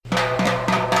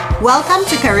Welcome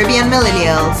to Caribbean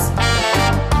Millennials.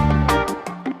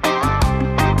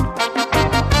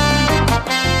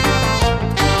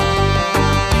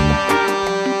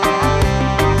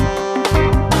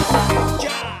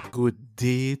 Good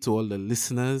day to all the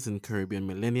listeners in Caribbean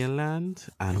Millennial Land,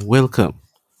 and welcome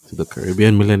to the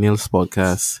Caribbean Millennials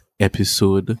Podcast,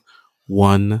 episode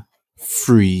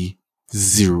 130.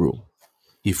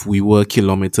 If we were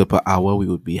kilometer per hour, we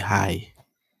would be high.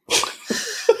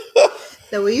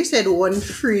 The way you said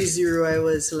 130, I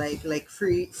was like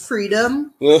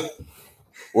freedom.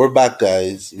 We're back,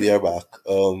 guys. We are back.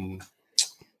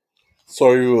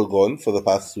 Sorry we were gone for the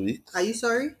past 2 weeks. Are you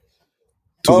sorry?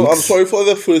 I'm sorry for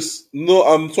the first. No,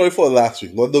 I'm sorry for last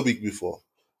week, not the week before.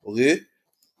 Okay.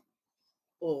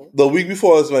 Oh. The week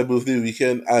before was my birthday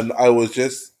weekend, and I was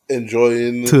just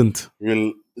enjoying. Tint.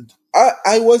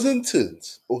 I wasn't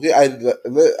tint. Okay, I'm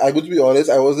going to be honest.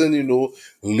 I wasn't,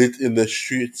 lit in the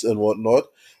streets and whatnot.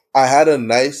 I had a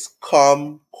nice,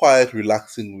 calm, quiet,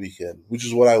 relaxing weekend, which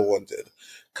is what I wanted.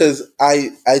 Because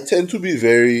I tend to be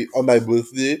very, on my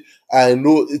birthday, I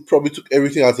know it probably took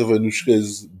everything out of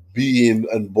Anushka's being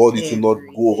and body to not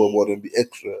go overboard and be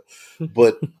extra.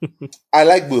 But I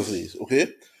like birthdays, okay?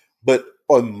 But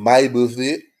on my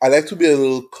birthday, I like to be a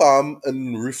little calm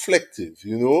and reflective,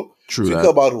 True. Think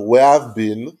about where I've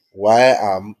been, where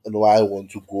I am, and where I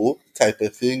want to go, type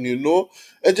of thing, and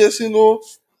just,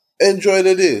 enjoy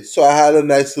the day. So I had a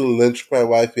nice little lunch with my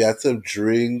wife. We had some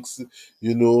drinks,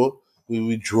 we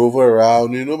drove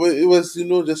around, but it was,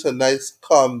 just a nice,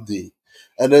 calm day.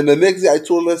 And then the next day I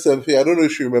told her something. I don't know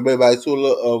if she remember, but I told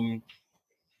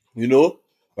her,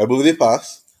 my birthday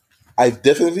passed. I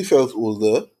definitely felt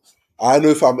older. I don't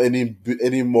know if I'm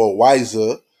any more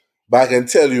wiser, but I can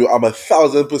tell you I'm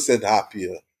 1,000%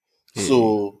 happier.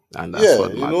 So and that's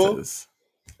what matters.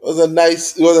 It was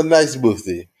a nice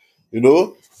birthday,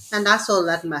 And that's all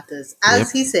that matters.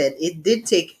 As he said, it did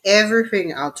take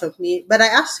everything out of me. But I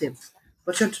asked him,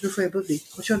 what you want to do for your birthday?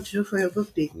 What you want to do for your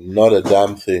birthday? Not a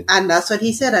damn thing. And that's what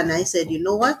he said. And I said, you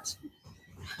know what?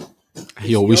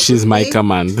 Your wish is my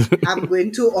command. I'm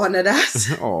going to honor that.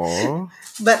 Aww.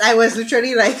 But I was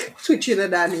literally like twitching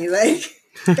at Danny, like.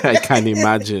 I can't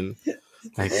imagine.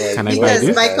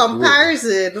 Because by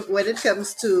comparison, when it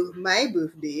comes to my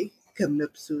birthday coming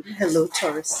up soon, hello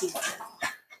Taurus.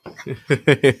 A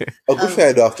good thing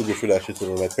I don't have to go through that shit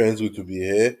alone. My parents going to be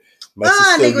here. My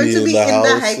sister they're going to be in house.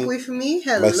 the hike with me.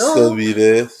 Hello. My sister will be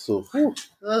there. So,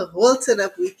 whole turn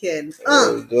up weekend.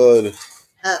 Oh God.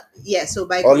 So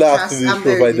by all I have contrast, to do is I'm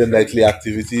very provide the different. nightly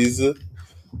activities.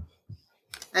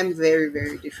 I'm very,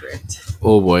 very different.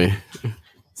 Oh boy.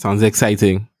 Sounds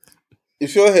exciting.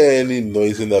 If you hear any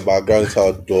noise in the background, it's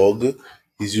our dog.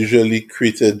 He's usually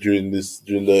created during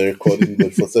the recording,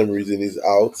 but for some reason he's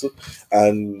out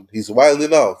and he's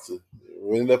wilding out,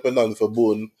 running up and down with a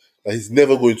bone that he's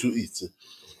never going to eat.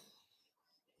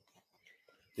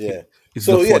 Yeah.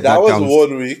 That was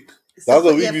 1 week. That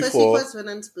was a week before.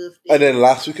 And then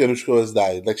last week Anushka was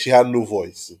dying. Like, she had no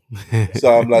voice.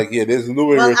 So I'm like, there's no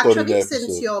way we're recording the episode.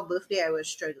 Since your birthday, I was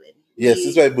struggling. Yes,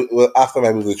 after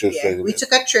my birthday, she was struggling. We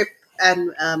took a trip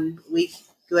and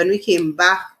when we came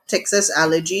back, Texas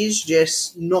allergies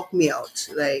just knocked me out.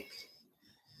 Like,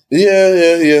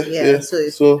 yeah. So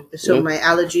my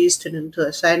allergies turned into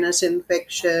a sinus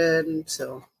infection.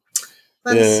 So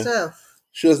fun stuff.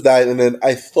 She was dying, and then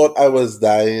I thought I was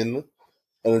dying,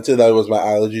 and until that was my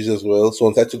allergies as well. So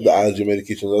once I took the allergy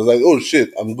medications, I was like, "Oh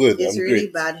shit, I'm good. It's I'm really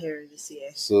great." bad here this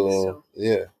year. So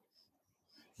yeah.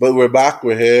 But we're back.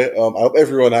 We're here. I hope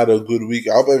everyone had a good week.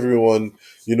 I hope everyone,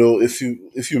 if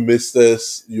you missed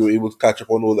us, you were able to catch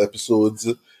up on all the episodes,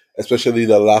 especially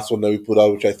the last one that we put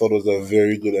out, which I thought was a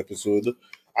very good episode.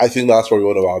 I think that's probably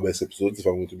one of our best episodes, if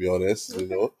I'm going to be honest.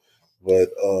 But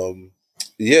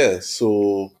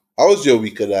So how was your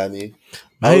week, Adani?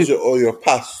 How was your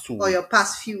past 2 weeks? Or your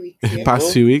past few weeks?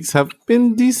 Past few weeks have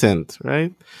been decent,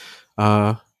 right?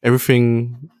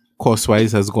 Everything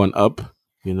cost-wise has gone up.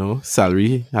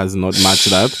 Salary has not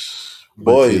matched that.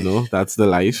 Boy. But, that's the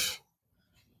life.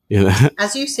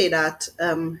 As you say that,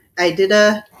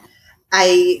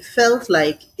 I felt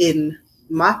like in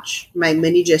March, my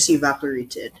money just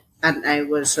evaporated. And I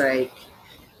was like,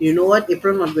 you know what?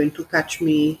 April not going to catch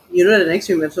me. The next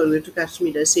few months are going to catch me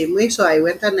the same way. So I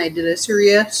went and I did a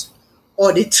serious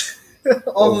audit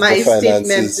of my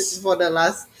statements for the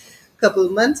last couple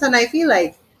months. And I feel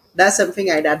like that's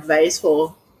something I'd advise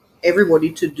for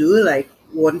everybody to do, like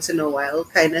once in a while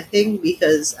kind of thing,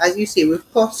 because as you say,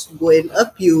 with costs going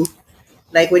up,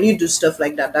 like when you do stuff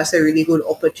like that, that's a really good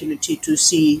opportunity to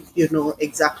see,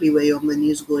 exactly where your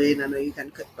money is going and where you can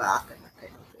cut back and that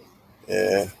kind of thing.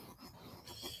 Yeah.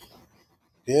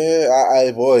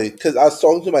 Yeah, boy, because I was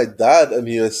talking to my dad and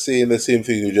he was saying the same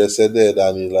thing you just said there,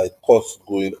 Danny. Like costs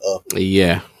going up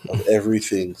Yeah, on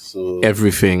everything. So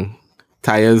everything.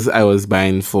 Tires I was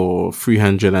buying for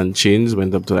 300 and change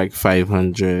went up to like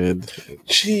 500.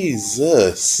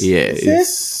 Jesus, Yeah, you say?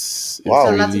 it's So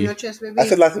Wow, that's in really, your chest, I baby.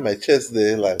 felt that in my chest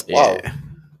there. Like wow, yeah,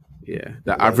 yeah.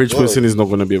 The oh my average god. person is not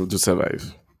gonna be able to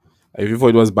survive. If you thought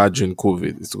it was bad during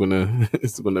COVID, it's gonna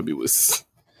it's gonna be worse.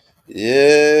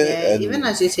 Yeah, Yeah, even and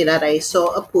as you say that, I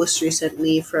saw a post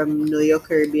recently from New York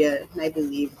Caribbean, I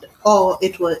believe. Oh,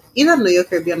 it was either New York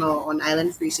Caribbean or on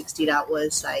Island 360. That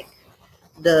was like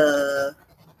the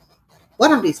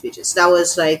one of these pages. That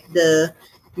was like the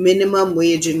minimum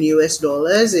wage in US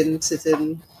dollars in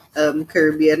certain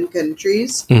Caribbean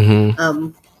countries. Hmm.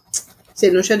 Um,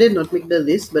 St. Lucia did not make the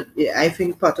list, but yeah, I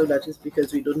think part of that is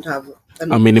because we don't have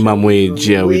an A official minimum wage, minimum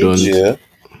yeah, we wage. don't. yeah,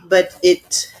 But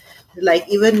it, like,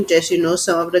 even just,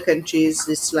 some of the countries,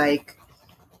 it's like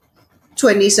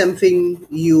 20 something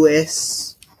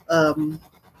US um,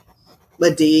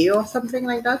 a day or something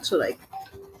like that. So, like,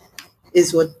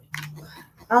 is what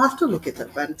I'll have to look it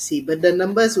up and see. But the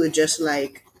numbers were just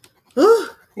like,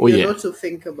 oh, Oh yeah, to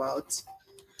think about.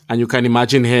 and you can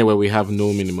imagine here where we have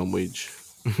no minimum wage.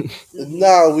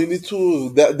 now we need to.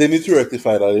 They need to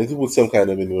rectify that. They need to put some kind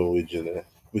of minimum wage in there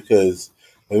because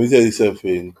let me tell you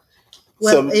something.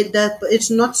 Well, Some it's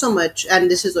not so much, and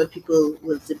this is what people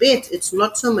will debate. It's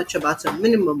not so much about a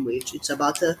minimum wage; it's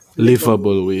about a livable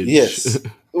Livable wage. yes.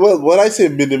 Well, when I say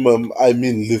minimum, I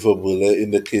mean livable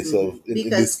in the case hmm of in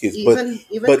this because case.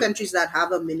 even But countries that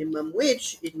have a minimum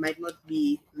wage, it might not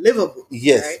be livable,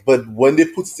 yes, right? but when they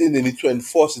put it in, they need to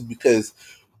enforce it because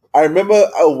I remember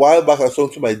a while back I was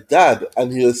talking to my dad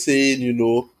and he was saying,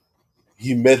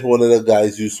 he met one of the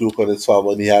guys who used to work on his farm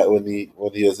when he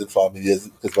was in farming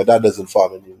because my dad doesn't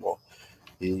farm anymore.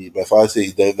 My father said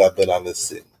he does that bananas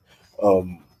thing.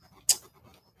 Um,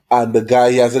 and the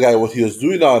guy, he has a guy what he was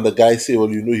doing now, and the guy say, well,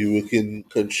 he work in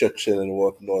construction and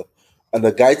whatnot. And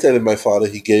the guy telling my father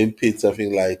he getting paid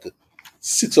something like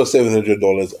 $600 or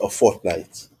 $700 a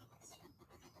fortnight.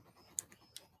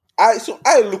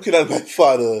 I looking at my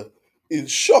father in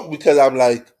shock because I'm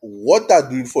like, what that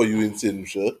doing for you in Saint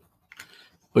Lucia?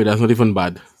 Wait, that's not even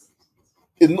bad.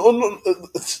 No, no,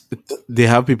 They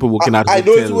have people working at I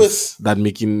know it hotels was that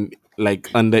making like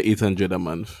under 800 a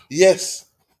month. yes.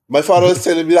 My father was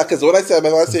telling me that because when I said my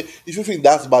father said, if you think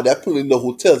that's bad, they're putting in the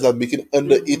hotels and making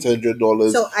under hmm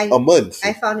 $800 So a I month.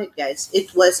 I found it, guys.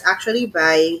 It was actually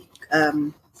by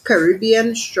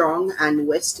Caribbean Strong and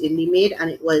West Indie Made, and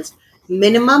it was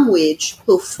minimum wage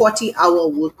per 40-hour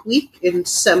work week in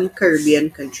some Caribbean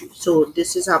countries. So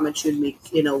this is how much you'd make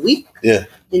in a week Yeah.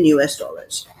 in US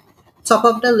dollars. Top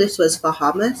of the list was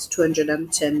Bahamas,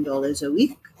 $210 a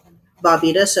week.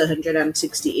 Barbados,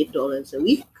 $168 a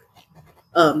week.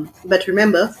 But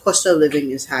remember, cost of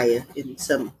living is higher in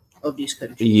some of these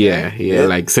countries, right? Yeah, yeah, Yeah.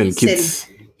 like St. Saint, Kitts.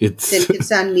 It's Saint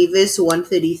Kitts and Nevis,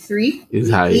 133 is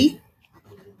high. weekly.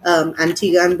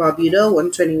 Antigua and Barbuda,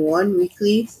 121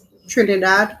 weekly.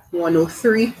 Trinidad,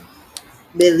 103.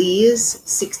 Belize,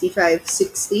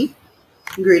 65.60.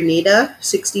 Grenada,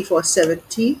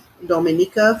 64.70.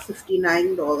 Dominica,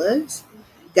 $59.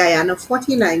 Guyana,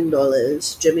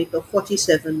 $49. Jamaica,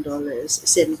 $47.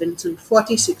 St. Vincent,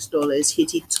 $46.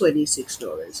 Haiti,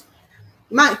 $26.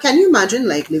 Can you imagine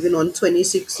like living on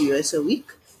 26 US a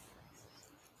week?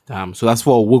 Damn. So that's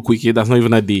for a work week. That's not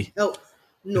even a day. Oh,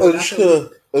 no, that's a Anushka,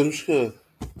 week. Anushka,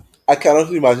 I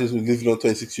cannot imagine we living on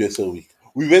 26 US a week.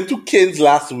 We went to Cairns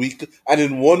last week and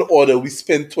in one order we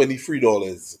spent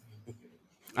 $23.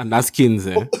 And that's kins,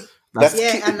 eh? That's That's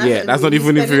Yeah, and that's yeah. That's not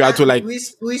even if you had to like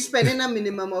we spending a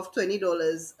minimum of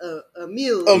 $20 a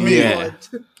meal. a Oh my meal. yeah. god!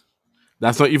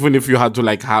 That's not even if you had to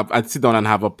like have I'd sit down and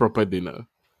have a proper dinner.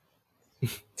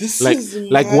 This Like is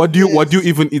like what do you madness.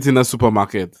 even eat in a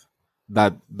supermarket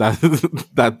that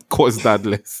that costs that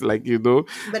less? Like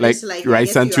But like it's like I rice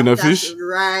guess and you have tuna to have fish,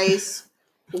 rice,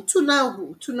 tuna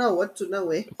what tuna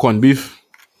way, corned beef.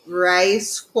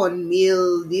 rice,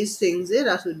 cornmeal, these things.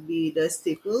 That would be the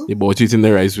staple. Yeah, but what you eating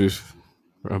the rice with?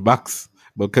 Backs.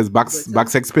 Because backs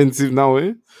Butter. expensive now,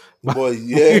 eh? Boy,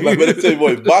 yeah, my brother tell me,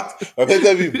 boy, my brother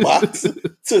tell me, backs,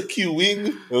 turkey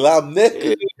wing, lamb neck.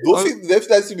 Eh, Those things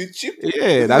definitely be cheap.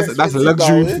 yeah, Those things are that's expensive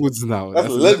now, luxury eh? foods now. That's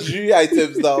That's luxury. luxury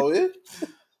items now, eh?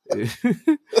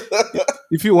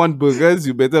 If you want burgers,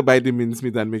 you better buy the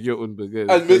mincemeat and make your own burgers.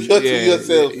 And make Because sure to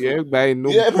yourself. you ain't buying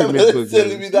no Yeah, my pre-made brother is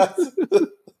telling me burgers. that.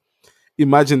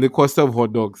 Imagine the cost of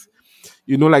hot dogs.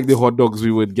 Like the hot dogs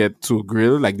we would get to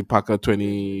grill, like the pack of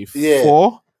Yeah.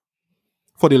 24.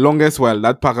 For the longest while,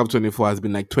 that pack of 24 has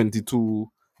been like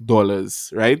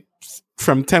 $22, right?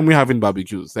 from time we having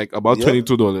barbecues, like about Yep.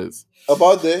 $22.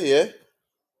 About there, yeah.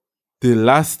 The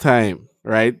last time,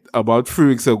 right, about 3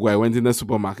 weeks ago, I went in the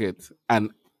supermarket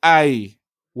and I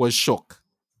was shocked.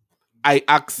 You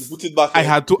put it back, I eh?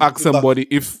 had to You put ask it back. somebody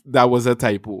if that was a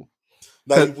typo.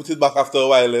 Now you put it back after a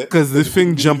while, eh? Because the Because you couldn't thing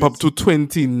believe jumped up it. to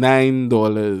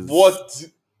 $29. What?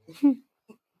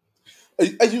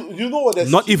 You know what that's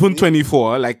Not killing even me?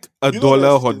 24, like a You know what dollar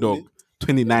that's hot killing dog. me?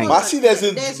 29. Hold on.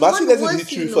 There's Massey one doesn't worse,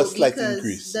 hit you for a slight because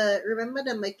increase. the remember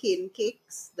the McCain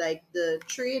cakes, like the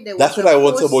tray. That's what I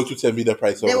want somebody to tell me the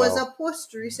price of There was now. a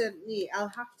post recently.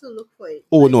 I'll have to look for it.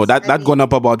 Oh But no, that I that gone mean,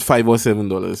 up about $5 or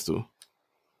 $7 too.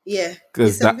 yeah, it's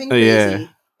Because that something yeah. crazy.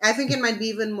 I think it might be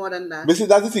even more than that. But see,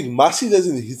 that's the thing. Massey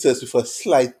doesn't hit us with a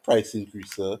slight price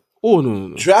increase, sir. Oh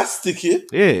no. Drastic, eh?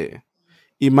 Yeah.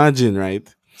 Imagine, right?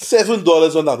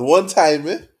 $7 on that one time,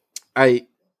 eh? I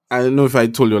I don't know if I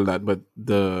told you all that, but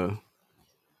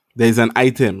there's an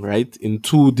item, right, in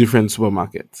two different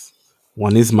supermarkets.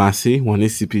 One is Massey, one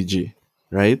is CPG,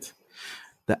 right?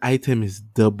 The item is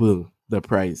double the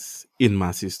price in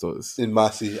Massey stores. In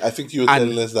Massey. I think you were And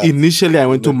telling us that. initially, I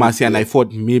went to Remember, Massey and I yeah.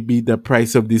 thought maybe the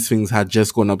price of these things had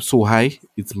just gone up so high.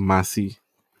 It's Massey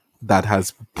that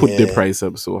has put the Yeah. price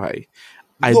up so high.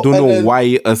 I No, don't and know then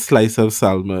why a slice of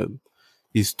salmon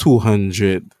is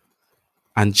 200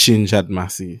 and change at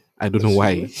Massey. I don't know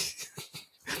excuse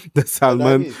why. me. The And I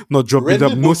salmon mean, not dropping rent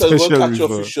up the no boat and go and special catch your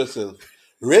river. fish yourself.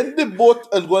 Rent the boat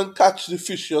and go and catch the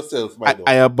fish yourself, my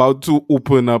I dog. about to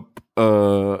open up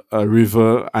a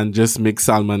river and just make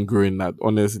salmon grow in that,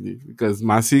 honestly, because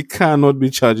Massey cannot be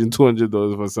charging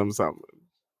 $200 for some salmon.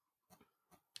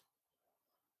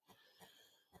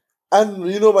 And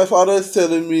my father is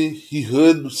telling me he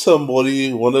heard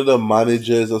somebody, one of the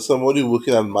managers or somebody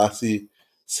working at Massey,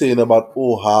 saying about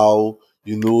how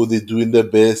they're doing their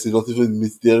best. They don't even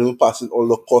miss. They're even passing all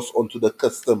the costs onto the But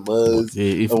customers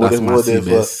if and that's whatever, Massey whatever.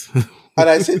 best, And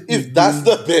I said, we if that's doomed.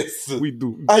 the best, We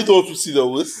doomed. I don't want to see the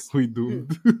worst. We Hmm.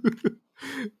 doomed.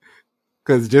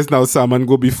 Because just now salmon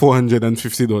go be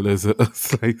 $450 a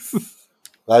slice.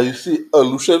 Now you see,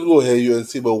 Lucian will hear you and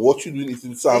say, but what you doing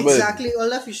eating salmon? Exactly, all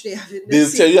the fish they have in the They'll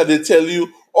tell sea. you, and they tell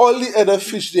you all the other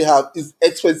fish they have is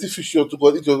expensive fish you have to go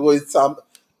and eat. You go eat some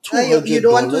two You hundred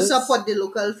don't want to dollars. support the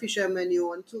local fishermen. You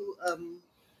want to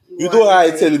You go know and how I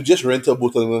tell buy him just rent a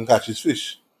boat and go and catch his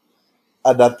fish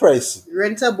at that price.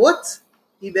 rent a boat.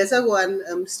 You better go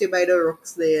and stay by the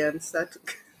rocks there and start.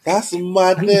 That's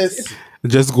madness.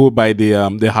 Just go by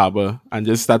the harbor and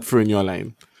just start throwing your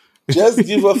line. Just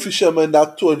give a fisherman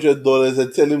that $200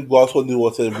 and tell him go out on the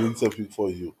water and bring something for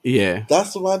you. Yeah.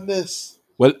 That's madness.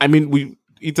 Well, I mean, we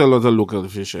eat a lot of local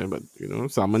fish, but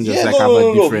salmon just Yeah, like no, have a no, no,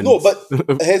 no, no. different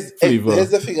But flavor. here's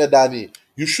the thing, Danny.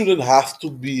 You shouldn't have to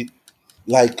be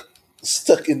like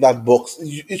stuck in that box.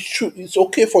 It's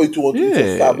okay for you to want to eat a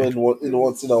Yeah. salmon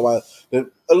once in a while. Then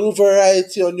a little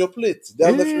variety on your plate.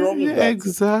 There's nothing Yeah, wrong with yeah, that.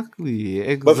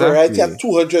 exactly. But variety at Exactly.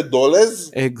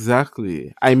 $200?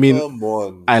 Exactly. I mean, Come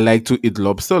on. I like to eat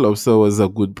lobster. Lobster was a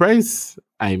good price.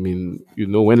 I mean,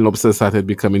 when lobster started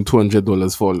becoming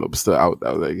 $200 for a lobster out,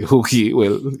 I was like, okay,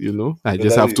 well, I And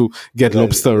just have Danny, to get and Danny,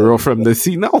 lobster and raw Danny, from the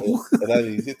sea now. and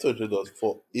Danny, is it $200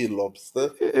 for a lobster?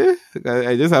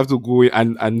 I just have to go in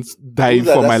and Who's dive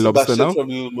that? for my That's lobster Sebastian now. from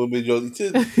Little Mermaid you're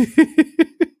eating.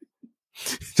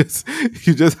 just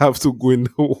you just have to go in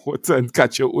the water and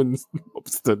catch your own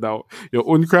lobster now, your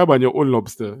own crab and your own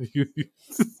lobster.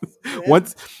 Well,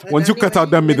 once once you Danny, cut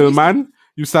out the middleman,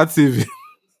 you start saving.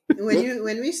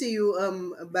 when we see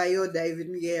you buy your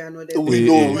diving gear and whatever, We you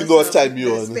know, give we us know what time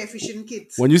you're the on. spearfishing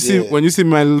kit. when you see Yeah. when you see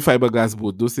my little fiberglass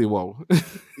boat, don't say wow.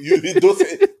 You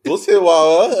don't say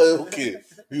wow, huh? Okay.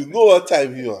 You know what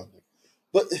time you're on.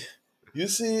 But you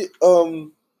see,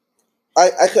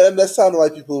 I can understand why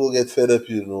people will get fed up,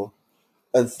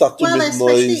 and start to Well, make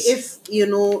especially noise. if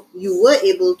you were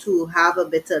able to have a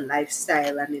better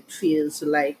lifestyle and it feels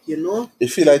like They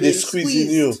feel you're like they're being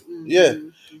squeezing you. squeezed. Yeah.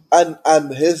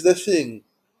 And here's the thing.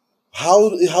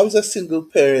 How is a single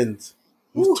parent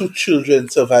with Ooh, two children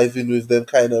surviving with them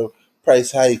kind of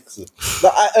price hikes?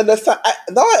 Now I understand.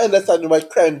 Now I understand why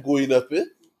crime going up.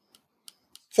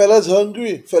 Fellas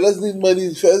hungry. Fellas need money.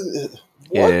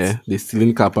 What? Yeah, they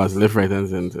stealing cappers left, right, and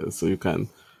center. So you can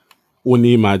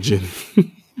only imagine.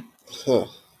 Huh.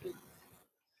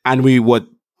 And we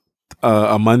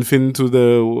a month into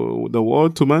the war,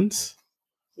 2 months.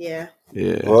 yeah.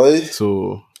 Yeah. Boy,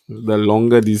 So the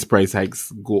longer these price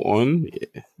hikes go on,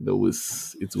 yeah, the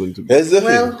worse it's going to be. here's the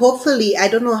Well, thing. hopefully, I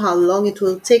don't know how long it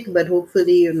will take, but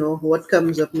hopefully, what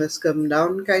comes up must come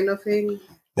down, kind of thing.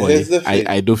 Boy, Here's the I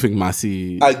thing. don't think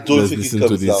Massey I don't does think it listen to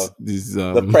comes down. this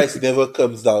The price never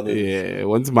comes down in this. yeah.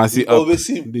 Once Massey We up, always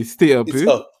see they stay up, it's eh?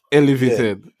 up. Yeah.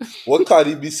 Elevated. What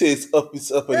Cardi B say it's up,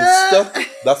 and it's stuck.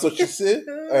 That's what you say?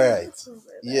 Alright. So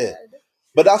Yeah. bad.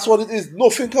 But that's what it is. No,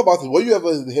 think about it. When you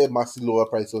ever hear massive lower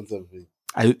price on something?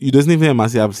 You doesn't even have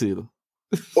Massey have sale.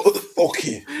 Oh,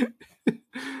 okay.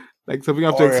 Like something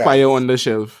have to Alright. expire on the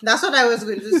shelf. That's what I was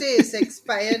going to say. It's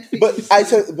expired But things. I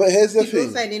said but here's the People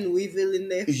thing. finding weevil in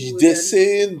their food. They're And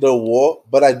saying the war,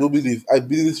 but I believe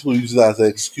this will use it as an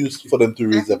excuse for them to I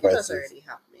raise the think it was prices. already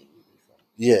happening before.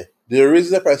 Yeah. They're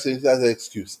raising the prices as an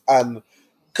excuse. And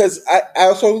because I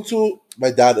was talking to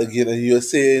my dad again, and he was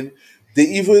saying they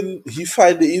even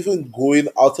going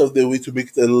out of their way to make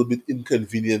it a little bit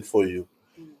inconvenient for you.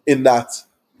 In that,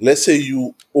 let's say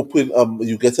you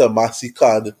get a Massey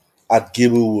card at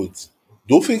Gablewood.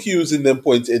 Don't think you're using them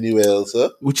points anywhere else,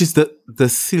 huh? Which is the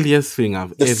silliest thing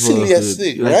I've The ever silliest heard.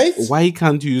 thing, Like, right? why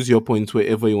can't you use your points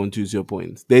wherever you want to use your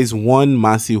points? There's one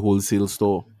Massey wholesale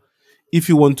store. If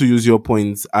you want to use your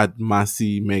points at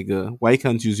Massey Mega, why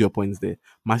can't you use your points there?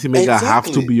 Massey Mega have to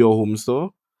Exactly. be your home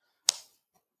store.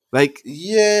 Like,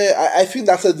 Yeah, I think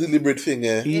that's a deliberate thing,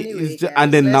 eh? Anyway, and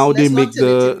guys, then let's now they not make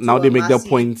turn it now into they a make the massy.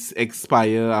 points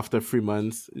expire after 3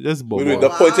 months. Just Wait, the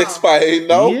bubble. points Wow. expiring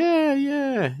now?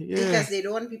 Yeah. Because they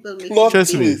don't want people making Plot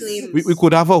Trust fake me, twist. we claims.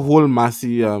 could have a whole Massey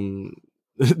Yeah,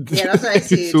 that's why I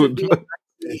say it would episode. be a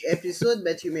massy episode,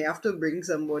 but you may have to bring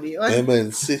somebody on. Yeah,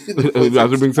 man, second the We points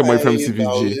have to bring somebody from expiring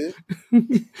now, CVG. eh?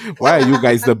 Why are you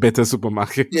guys the better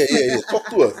supermarket? Yeah. Talk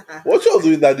to us. What y'all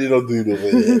doing that they're not doing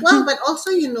over there? Well, but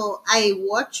also, I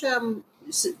watch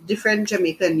different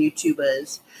Jamaican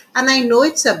YouTubers, and I know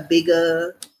it's a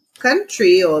bigger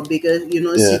country or bigger,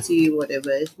 Yeah. city,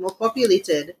 whatever. It's more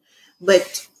populated,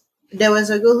 but there was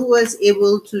a girl who was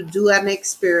able to do an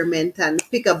experiment and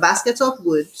pick a basket of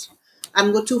goods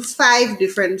and go to 5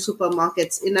 different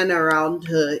supermarkets in and around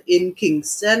her in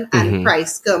Kingston and Mhm.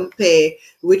 price compare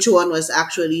which one was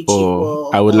actually cheaper Oh,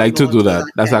 I would or like to do not or that.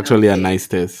 that That's kind of actually a thing, nice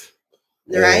test.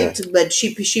 Yeah. right? But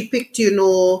she picked,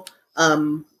 a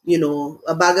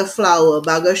bag of flour, a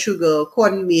bag of sugar,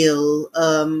 cornmeal,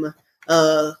 a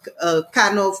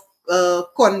can of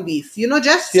corned beef,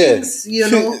 just Yeah. things,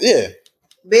 Yeah.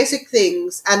 basic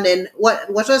things. And then what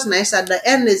was nice at the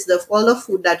end is the all the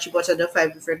food that she bought at the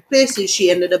 5 different places,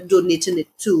 she ended up donating it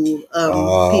to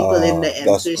people in the end.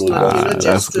 So That's it's good. not, That's good. That's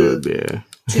just good. Yeah,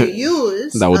 to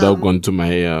use. that would have gone to my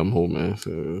home.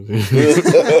 So.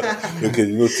 Okay,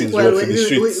 things Well, right for the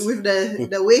streets. with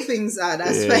the way things are,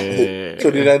 that's fine. Yeah.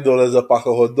 $29 a pack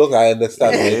of hot dog. I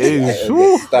understand, Mikey. Hey, I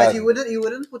shoo. But understand. you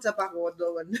wouldn't put a pack of hot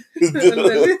dog on, on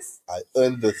the list. I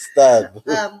understand.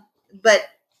 But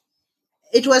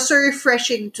it was so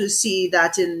refreshing to see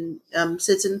that in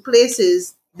certain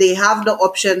places they have the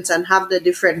options and have the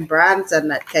different brands and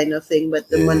that kind of thing. But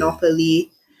the Yeah. monopoly,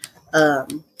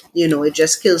 it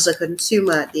just kills the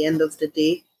consumer at the end of the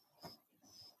day.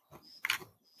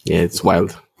 Yeah, it's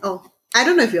wild. Oh, I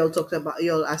don't know if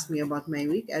y'all asked me about my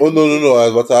week. I Oh don't think. no! I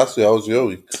was about to ask you, how was your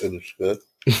week, Anushka?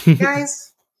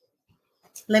 Guys,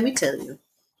 let me tell you.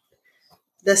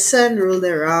 The sun rolled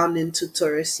around into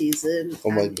Taurus season, Oh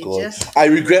my and it god! just I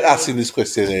regret asking this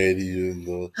question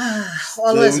already.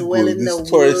 all There was we well go. in the This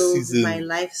Taurus world. My season.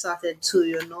 life started to,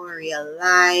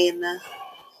 realign.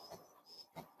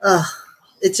 Ugh,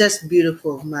 it's just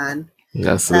beautiful, man.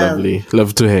 That's Um, lovely.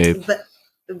 Love to hear it. but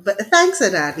thanks,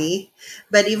 Adani.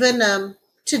 But even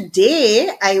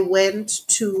today, I went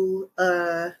to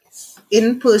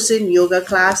in-person yoga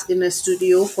class in a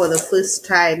studio for the first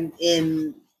time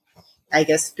in, I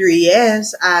guess, 3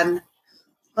 years, and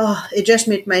it just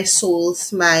made my soul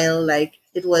smile. Like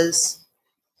it was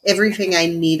everything I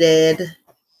needed,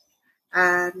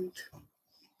 and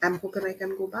I'm hoping I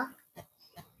can go back.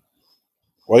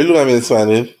 Why you looking at me and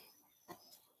smiling?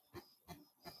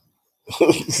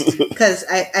 Because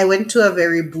I went to a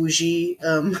very bougie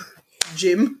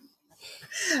gym,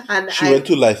 and She went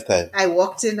to Lifetime. I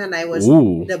walked in and I was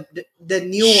Ooh. the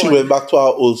new She one, went back to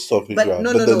our old stomping but ground,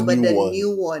 no but no the no, but new the one.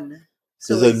 new one.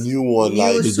 So There's a it's new one, new,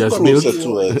 like They just super built. closer bougie to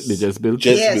one. us. They just built.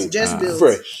 Just Yes, built, just built.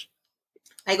 fresh.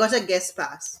 I got a guest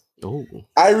pass. Oh,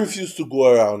 I refuse to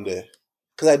go around there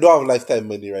because I don't have Lifetime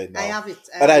money right I now. have it.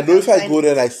 And I know if I I'm go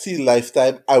there and I see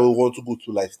Lifetime, I will want to go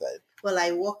to Lifetime. Well,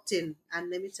 I walked in, and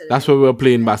let me tell you, that's I where we were walked in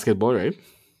playing and basketball, right?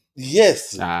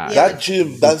 Yes, yeah, that but gym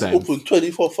Good that's times. open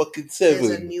 24 fucking there's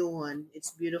a 7. new one.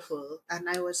 It's beautiful, and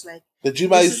I was like, The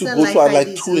gym I "This used is to the go to life at I like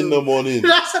 2 in the deserve." morning.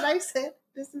 That's what I said.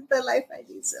 This is the life I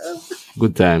deserve.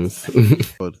 Good times.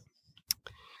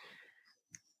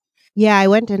 Yeah, I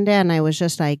went in there and I was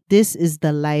just like, this is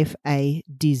the life I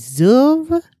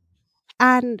deserve.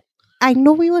 And I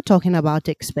know we were talking about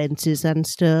expenses and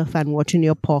stuff and watching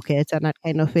your pockets and that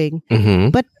kind of thing, Mm-hmm.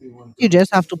 but you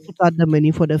just have to put out the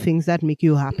money for the things that make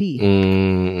you happy.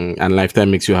 And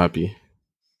lifetime makes you happy.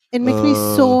 It makes me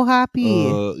Uh, so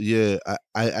happy. yeah.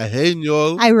 I hate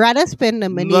y'all. I rather spend the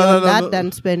money No, no, on no, that no.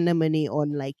 than spend the money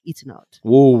on like eating out.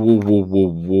 Whoa, whoa, whoa, whoa,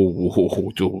 whoa, whoa,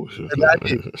 whoa, And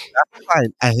that's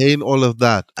fine. I hate all of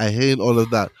that. I hate all of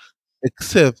that.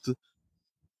 Except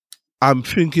I'm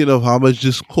thinking of how much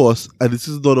this costs, and this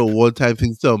is not a one-time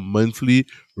thing; it's a monthly,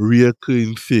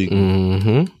 recurring thing.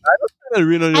 Mm-hmm. And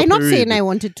rain on your I'm not saying parade. I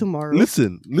want it tomorrow.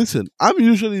 Listen. I'm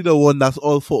usually the one that's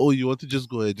all for. Oh, you want to just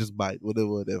go ahead, just buy it, whatever,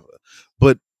 whatever.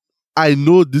 But I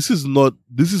know this is not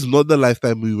the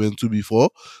lifetime we went to before,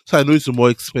 so I know it's more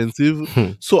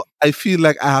expensive. So I feel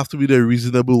like I have to be the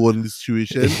reasonable one in this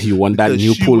situation You want that because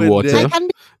new she pool went I there water? can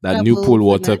be That new reasonable, pool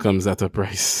water Vernon. comes at a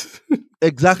price.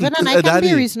 exactly Vernon, because I can be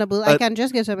Danny, reasonable. I uh, can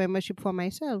just get a membership for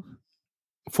myself.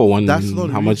 For that's one, not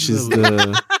how much is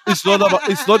reasonable. the? It's not about.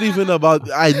 It's not even about.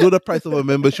 I know the price of a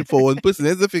membership for one person.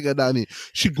 Here's the figure, Danny.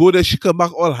 She go there, she come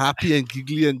back all happy and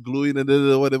giggly and glowing and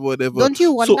whatever, whatever. Don't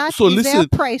you want that? So Is there a listen.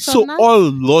 price on So that?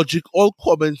 all logic, all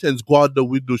common sense go out the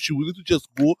window. She will need to just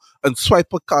go and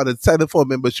swipe a card and sign up for a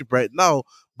membership right now.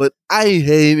 But I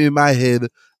hate in my head.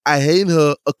 I hate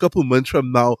her a couple months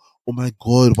from now. Oh my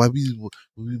god, why we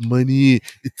money?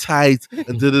 It's tight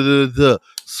and da da da da. Da.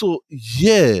 So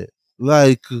yeah,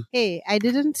 like Hey, I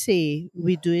didn't say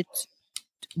we do it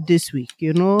this week,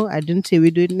 I didn't say we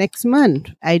do it next month.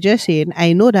 I just saying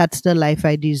I know that's the life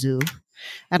I deserve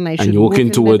and I And should you're move working in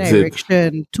the towards it.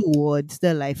 direction towards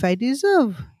the life I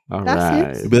deserve. All That's it.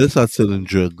 right. you better start selling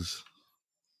drugs.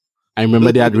 I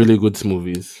remember they had really good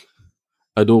movies.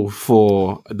 Although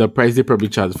for the price they probably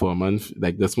charge for a month,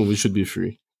 like this movie should be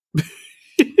free.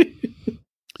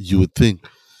 You would think.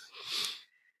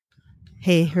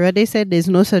 Hey, Rade said there's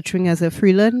no such thing as a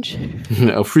free lunch.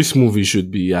 A free movie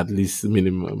should be at least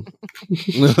minimum.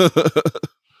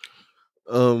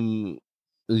 um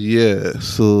yeah,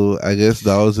 so I guess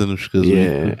that was Anushka's week.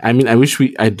 Yeah, I mean, I don't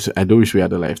wish we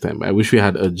had a lifetime. But I wish we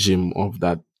had a gym of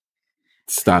that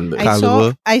standard. I saw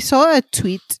Caliber. I saw a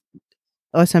tweet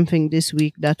or something this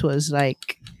week that was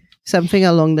like something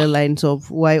along the lines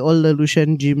of why all the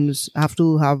Lucian gyms have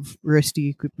to have rusty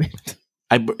equipment.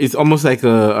 It's almost like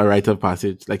a rite of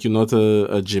passage. Like you're not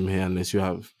a gym here unless you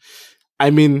have. I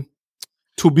mean,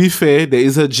 to be fair, there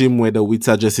is a gym where the weights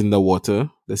are just in the water,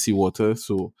 the seawater.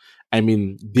 So, I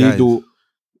mean, Guys.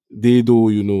 they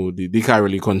can't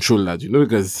really control that,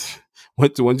 because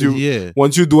once you Yeah.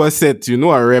 once you do a set,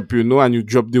 a rep, and you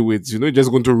drop the weights, you're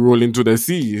just going to roll into the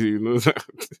sea,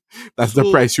 That's the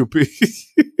So price you pay.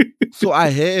 so I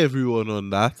hear everyone on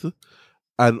that.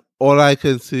 And all I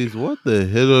can say is, what the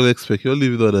hell do you expect? You're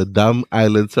living on a damn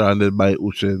island surrounded by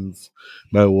oceans,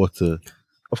 by water.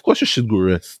 Of course, you should go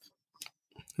rest.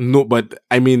 No, but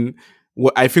I mean,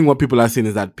 what people are saying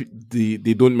is that they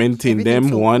don't maintain Everything's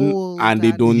them, so one, old and they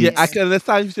and Yeah, don't. I yeah. can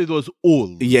understand if you said it was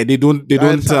old. Yeah, they I don't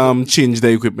understand. change the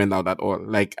equipment out at all.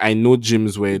 Like I know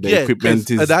gyms where the Yeah, because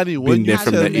equipment is Adani, when been you there Has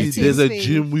from tell the been the me there's same a 80s. thing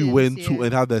gym we since, went to yeah.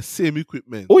 and have the same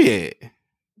equipment, Oh yeah.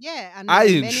 Yeah, and I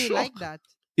there are in many like shock. that.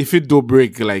 If it do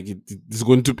break, like it's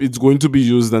going to be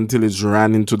used until it's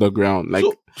ran into the ground. Like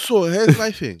So here's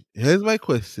my thing. Here's my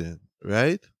question,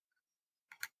 right?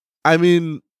 I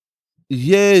mean,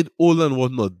 yeah, all and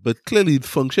whatnot, but clearly it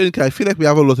functioning. I feel like we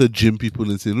have a lot of gym people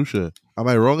in St. Lucia. Am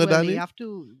I wrong, Well, they Adani? have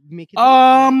to make it work,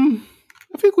 right?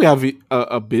 I think we have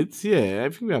a bit. Yeah, I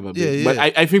think we have a Yeah, bit. But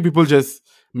yeah. I think people just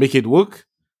make it work.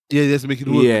 Yeah, just make it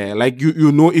work. Yeah, like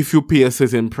if you pay a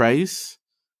certain price,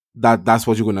 that's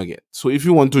what you're gonna get. So if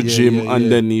you want to Yeah, gym yeah, yeah.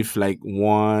 underneath like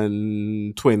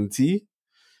 120,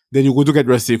 then you're going to get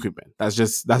rusty equipment.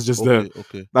 Okay,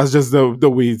 okay, That's just the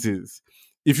way it is.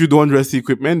 If you don't rusty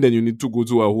equipment, then you need to go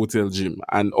to a hotel gym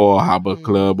or harbor Hmm.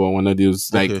 club or one of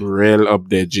those like okay, real up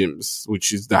there gyms,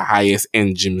 which is the highest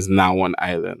end gyms now on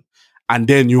island. And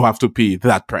then you have to pay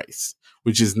that price,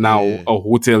 which is now yeah. a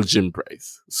hotel gym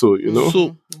price. So,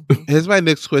 So Mm-hmm. here's my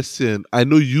next question. I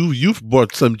know you've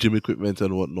bought some gym equipment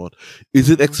and whatnot. Is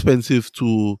it Mm-hmm. expensive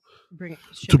Bring it,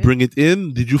 to ship it. bring it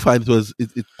in? Did you find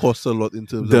it costs a lot in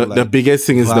terms of the like biggest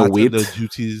thing is the VAT and the weight.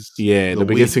 duties? Yeah, The the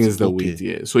biggest thing weight. is the weight. Okay,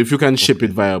 Yeah. So if you can ship it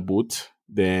okay, via boat,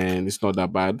 then it's not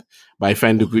that bad. But I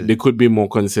find okay. there could be more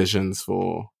concessions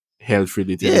for health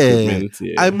related Yeah, equipment.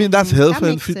 I Yeah. mean that's Mm-hmm. health That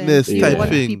and makes sense. fitness You type Yeah. want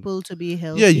thing. people to be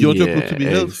Yeah, you want healthy. your people to Yeah, be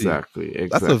healthy. exactly.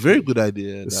 That's a very Exactly. good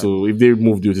idea, So Danny. if they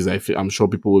remove duties, I'm sure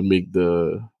people would make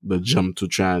the jump to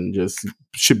try and just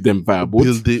ship them via boat.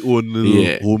 Build their own little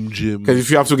Yeah. home Because gym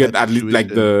if you have to get type at least like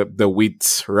situation. the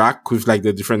weight rack with like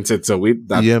the different sets of weight,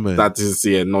 Yeah, man. that is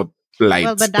not Well,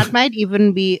 light. but that might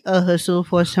even be a hustle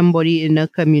for somebody in a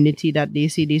community that they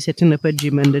see they setting up a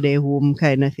gym under their home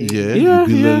kind of Yeah, thing. you Yeah, build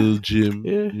a yeah, little gym,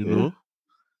 yeah, you yeah. know.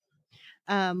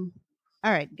 Um,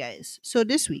 all right, guys. So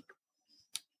this week,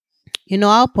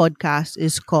 our podcast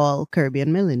is called Caribbean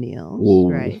Millennials, Whoa,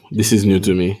 right? this is new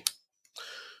to Mm-hmm. me.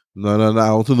 No, no, no.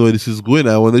 I want to know where this is going.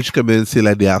 I want you to come in and say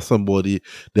like they have somebody,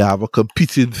 they have a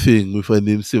competing thing with a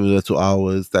name similar to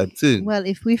ours type thing. Well,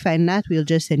 if we find that, we'll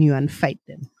just send you and fight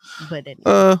them. But anyway,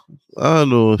 Uh, I don't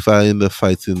know if I'm in the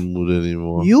fighting mood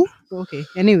anymore. you okay?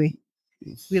 Anyway,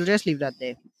 we'll just leave that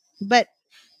there. But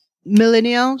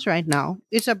millennials right now,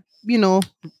 it's a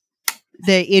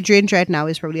the age range right now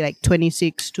is probably like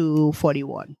 26 to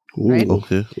 41, right? Ooh,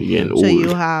 Okay, again, So old. you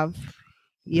have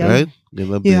right? young, Get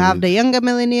a you have the village. younger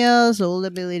millennials,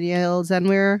 older millennials, and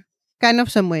we're kind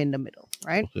of somewhere in the middle,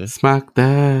 right? Okay, Smack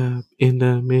dab in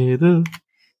the middle.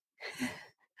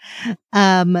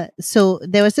 So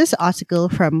there was this article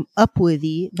from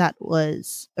Upworthy that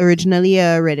was originally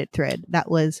a Reddit thread that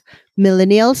was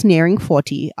millennials nearing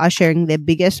 40 are sharing their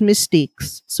biggest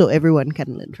mistakes so everyone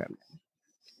can learn from them.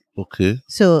 okay,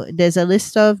 So there's a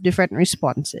list of different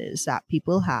responses that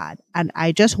people had, and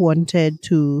I just wanted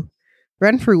to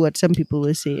run through what some people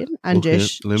were saying and okay.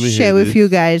 just Let me hear share with you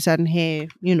this. guys and hear,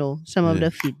 some of Yeah.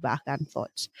 the feedback and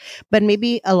thoughts. But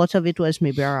maybe a lot of it was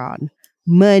maybe around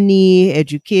money,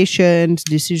 educations,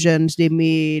 decisions they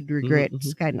made, Mm-hmm.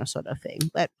 regrets, kind of sort of thing.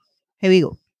 But here we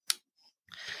go.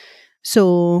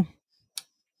 So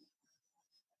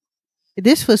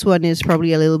this first one is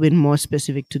probably a little bit more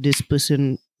specific to this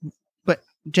person, but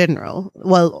general.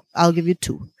 Well, I'll give you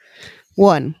two.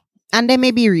 One, and there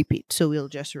may be repeat, so we'll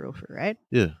just roll through, right?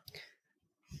 Yeah.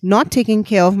 Not taking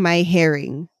care of my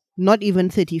hearing, not even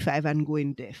 35 and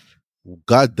going deaf.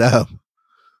 God damn,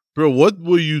 bro. What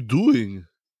were you doing?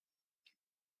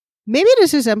 Maybe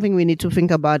this is something we need to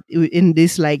think about in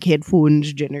this like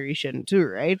headphones generation too,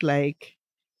 right? Like,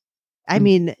 I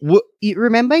mean, What?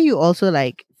 remember you also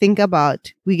like think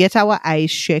about we get our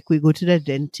eyes checked, we go to the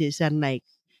dentist, and like,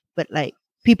 but like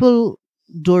people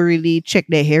don't really check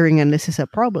their hearing unless it's a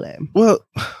problem. Well,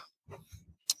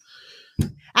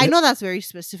 I know that's very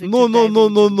specific to no, no, dive no,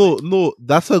 no, into, no, but no.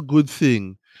 That's a good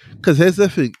thing. Because here's the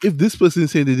thing: if this person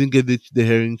is saying they didn't get the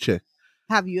hearing check,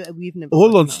 have you? We've never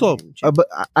hold on, gotten our stop. hearing checked. But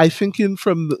I thinking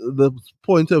from the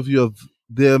point of view of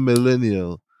their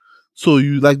millennial. So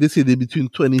you like they say they're between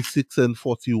 26 and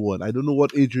 41. I don't know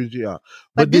what age range they are,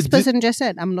 But but they this did person just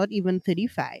said, I'm not even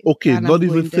 35 okay, and not I'm even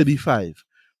going deaf. 35.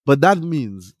 But that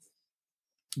means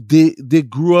they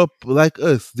grew up like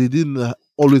us. They didn't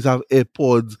always have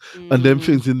AirPods and them Mm,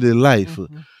 things in their life.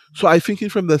 mhm. So I thinking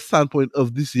from the standpoint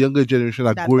of this younger generation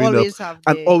are That growing up always have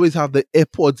and the. always have the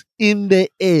AirPods in the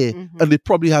air Mhm, and they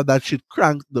probably have that shit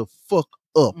cranked the fuck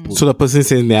up. mhm. So the person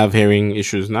saying they have hearing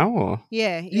issues now, or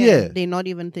Yeah. Yeah. They're not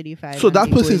even 35 So and that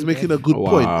they're person is going making a deaf. good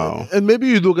point. wow, And maybe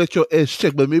you don't get your ears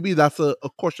checked, but maybe that's a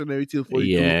cautionary tale for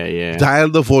you to yeah, yeah, dial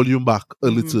the volume back a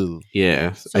Mhm. little. yeah.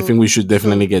 I So, think we should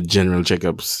definitely so, get general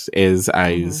checkups, ears, mhm.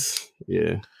 eyes.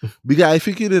 Yeah, Because I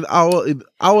think in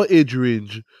our age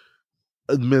range,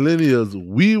 millennials,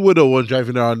 we were the ones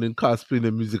driving around in cars playing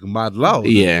the music mad loud.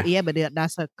 yeah. Yeah, but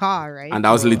that's a car, right? And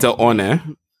that was Or later on, like, eh?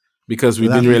 Because we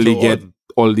That's didn't later really get on.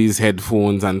 all these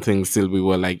headphones and things till we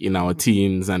were like in our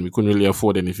teens, and we couldn't really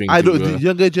afford anything I till know we the were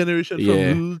younger generation from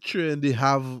yeah. Little Train, they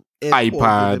have AirPods and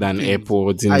iPad them and things.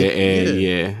 AirPods in I the air, yeah.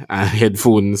 yeah, and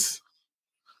headphones.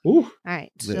 Ooh. all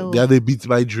right. They are the Beats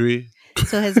by Dre.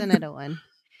 So here's another one.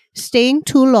 Staying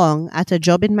too long at a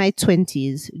job in my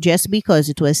 20s just because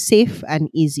it was safe and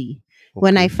easy.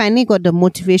 When I Okay. finally got the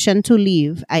motivation to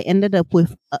leave, I ended up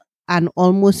with an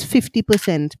almost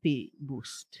 50% pay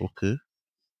boost. Okay.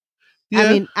 I Yeah.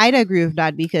 mean, I'd agree with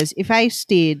that because if I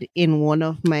stayed in one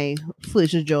of my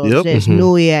first jobs, Yep. there's Mm-hmm.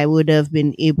 no way I would have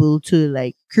been able to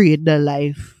like create the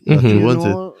life, That you Mm-hmm.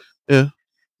 wanted. Yeah.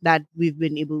 that we've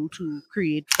been able to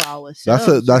create for That's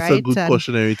a ourselves, that's a right? good And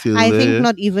cautionary tale I think there.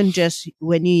 not even just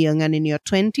when you're young and in your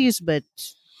 20s, but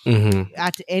Mm-hmm.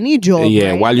 at any job,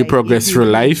 Yeah, right? while you Like if progress you through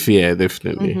feel, life, yeah,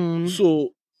 definitely. hmm So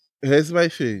here's my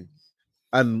thing.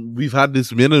 And we've had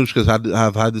this, me and Anushka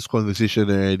have had this conversation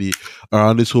already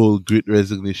around this whole great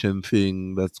resignation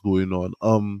thing that's going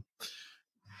on.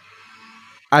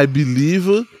 I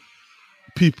believe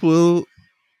people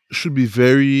should be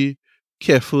very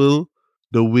careful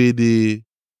the way they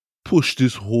push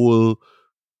this whole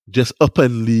just up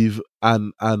and leave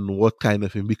and what kind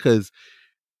of thing, because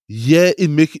yeah,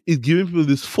 it giving people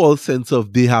this false sense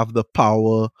of they have the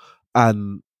power.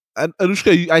 And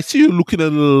Anushka, I see you looking a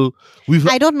little. We've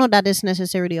I don't know that it's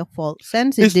necessarily a false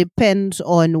sense. It it's depends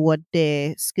on what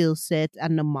their skill set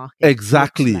and the market looks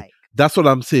exactly. like. That's what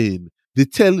I'm saying.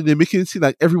 They're making it seem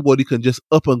like everybody can just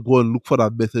up and go and look for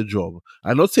that better job.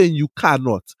 I'm not saying you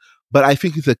cannot, but I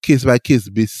think it's a case by case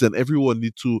basis, and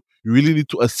you really need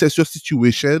to assess your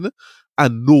situation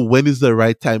and know when is the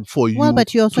right time for Well, you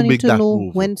but you also to need make to that know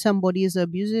move. when somebody is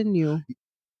abusing you.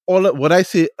 What I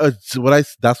say,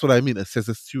 that's what I mean. Assess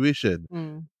the situation,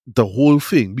 Mm. the whole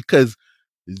thing, because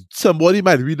somebody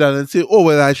might read that and say, "Oh,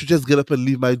 well, I should just get up and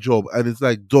leave my job," and it's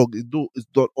like, dog, it's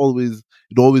not always.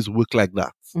 It always work like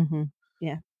that. Mm-hmm.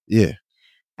 Yeah. Yeah.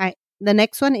 The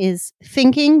next one is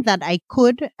thinking that I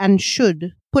could and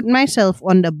should put myself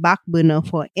on the back burner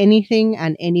for anything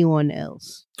and anyone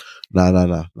else.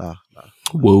 Nah.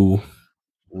 Whoa.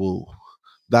 Whoa.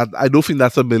 That I don't think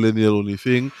that's a millennial only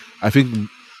thing. I think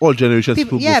all generations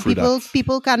People, people go yeah, through that.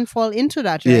 people can fall into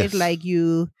that, right? Yes. Like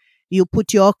you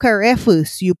put your career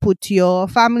first, you put your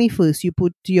family first, you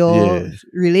put your Yeah.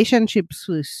 relationships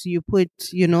first,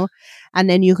 and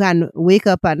then you can wake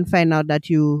up and find out that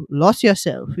you lost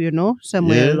yourself,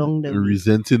 somewhere Yeah. along the way,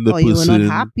 Resenting the or you were not person,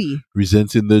 happy.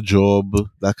 resenting the job,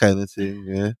 that kind of thing.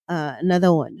 Yeah.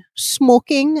 Another one,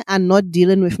 smoking and not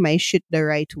dealing with my shit the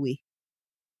right way.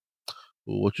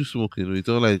 What you smoking? You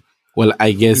don't like Well,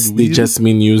 I guess smoking they weed? just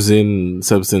mean using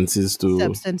substances to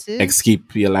Substances.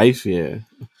 escape your life. Yeah.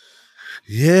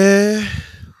 Yeah.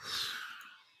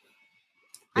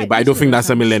 Yeah, but I This don't one think is that's a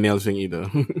some millennial thing either.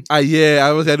 Yeah, I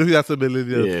don't think that's a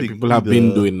millennial Yeah, thing people have been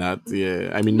either. doing that.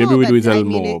 Yeah, I mean, maybe No, we do but it a I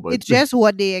little mean, more, but it's just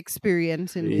what they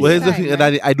experience in Well, this Yeah. here's the time, thing, and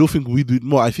right? I don't think we do it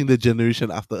more. I think the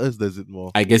generation after us does it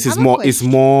more. I guess I it's have a more it's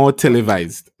question. more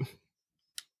televised.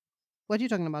 What are you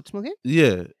talking about? Smoking?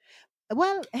 Yeah.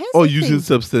 Well, here's Or the using thing.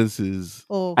 substances.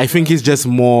 Oh, I think well, it's just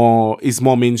more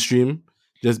mainstream,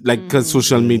 just like because mhm.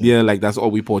 social Yeah. media, like that's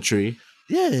all we portray.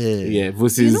 Yeah. Yeah, You know,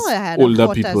 versus I had a older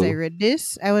thought as I people, read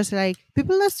this. I was like,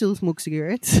 people that still smoke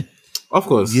cigarettes. of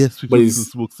course. Yes, But people still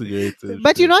it's smoke cigarettes and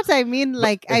But you shit. know what I mean? But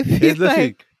Like, I feel here's the thing.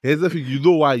 like. Here's the thing. You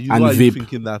know why? You know and why you vape.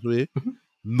 thinking that way?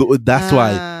 No, that's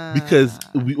why. Because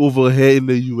Uh, we over here in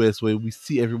the US where we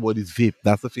see everybody's vape.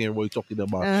 That's the thing everybody talking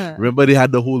about. uh, Remember they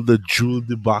had the Juul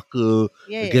debacle,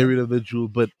 yeah, get yeah. rid of the Juul.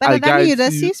 But But I at that you guarantee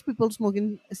just you, see people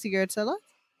smoking cigarettes a lot.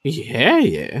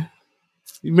 Yeah.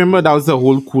 Remember that was the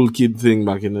whole cool kid thing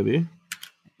back in the day.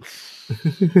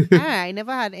 I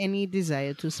never had any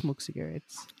desire to smoke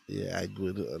cigarettes. yeah, I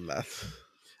good on that.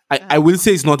 I will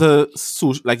say it's not a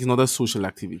it's not a social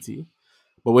activity.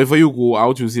 But whenever you go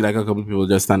out, you see like a couple of people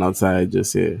just stand outside,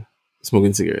 just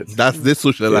smoking cigarettes. That's Mm. this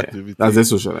social Yeah, activity. that's their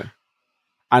social life.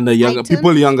 And the I younger people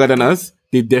turned. younger than us,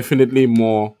 they definitely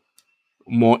more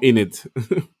in it.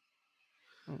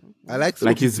 I like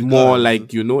Like smoking it's more cigars.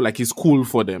 like like it's cool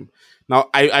for them. Now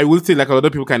I will say like a lot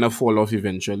of people kind of fall off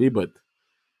eventually, but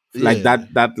like Yeah.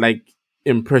 that like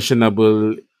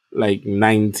impressionable like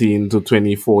 19 to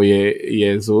 24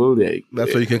 years old, like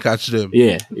That's where you can catch them.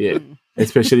 yeah. Mm.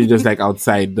 Especially just like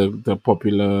outside the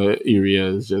popular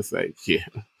areas, just like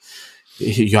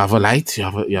you have a light, you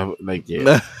have like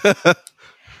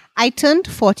I turned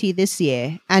 40 this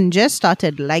year and just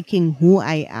started liking who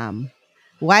I am.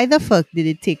 Why the fuck did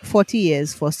it take 40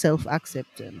 years for self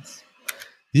acceptance?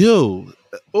 Yo,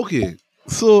 okay.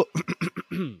 So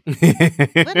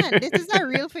This is a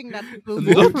real thing that people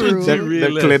go not to through.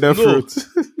 derail the clear us. No, fruit.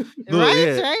 no, Right?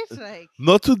 yeah. Right? Like,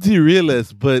 Not to derail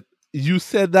us, but you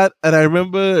said that, and I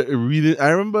remember reading. I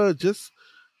remember just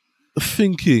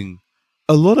thinking,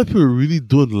 a lot of people really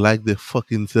don't like their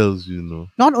fucking selves. You know,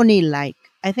 not only like,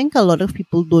 I think a lot of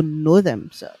people don't know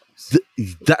themselves.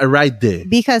 That right there.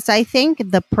 Because I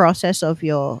think the process of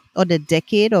the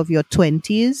decade of your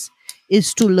 20s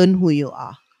is to learn who you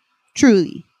are,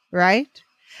 truly, right?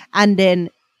 And then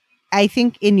I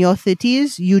think in your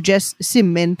 30s, you just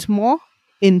cement more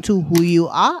into who you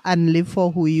are and live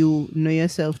for who you know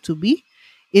yourself to be.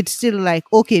 It's still like,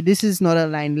 okay, this is not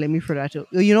aligned. Let me throw that out.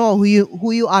 You know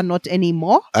who you are not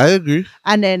anymore. I agree.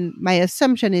 And then my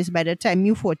assumption is by the time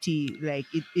you 40, like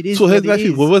it is So what here's it my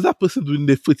thing: is. what was that person doing in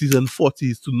their 30s and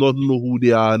 40s to not know who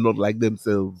they are, and not like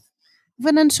themselves?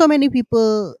 Even then, so many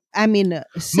people, I mean, No.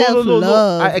 self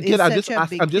love is I'm such just a I'm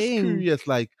big just thing. curious.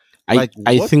 I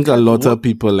I what think a kind- lot what? of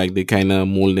people like they kind of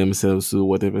mold themselves to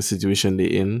whatever situation they're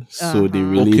in, so they Uh-huh.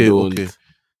 really Okay, don't. okay.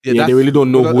 Yeah, they that's really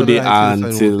don't know another, who they another are insight I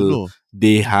want to until know.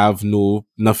 they have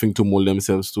nothing to mold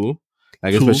themselves to.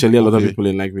 Like True. especially a lot of Okay. people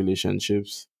in like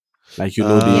relationships, like they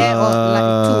Yeah, or like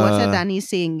to what Ah. Danny's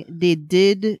saying,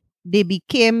 they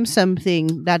became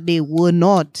something that they were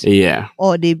not. yeah,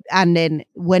 And then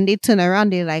when they turn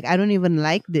around, they're like, I don't even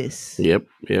like this. yep.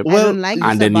 I Well, don't like this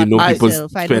And then about people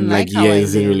myself. I don't spend like like how I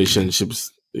years in live.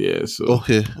 relationships. Yeah, so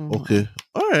Okay, Mhm. okay,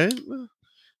 all right.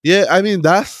 Yeah, I mean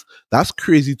that's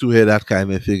crazy to hear that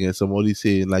kind of thing, and somebody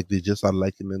saying like they just are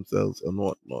liking themselves and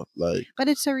whatnot. Like, But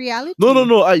it's a no, no, reality.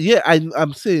 no. Yeah,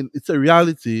 I'm saying it's a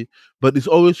reality, but it's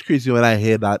always crazy when I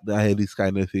hear that. I hear these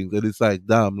kind of things, and it's like,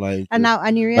 damn, And now,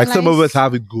 and you like some of us realize,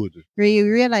 have it good.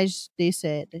 you realize they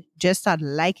said just start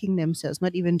liking themselves,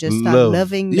 not even just start Love,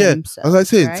 loving yeah. As I themselves,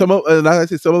 said, right?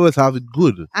 some of us have it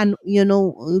good. And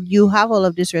you have all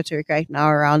of this rhetoric right now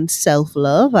around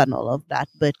self-love and all of that,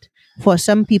 but for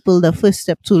some people the first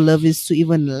step to love is to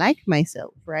even like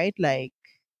myself, right? Like,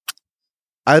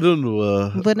 I don't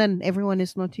know. but then everyone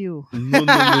is not you. No, no,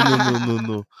 no, no, no, no,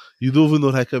 no. You don't even know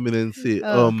what I come in and say.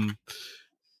 Oh,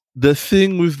 The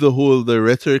thing with the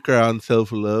rhetoric around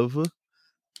self love,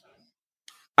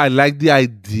 I like the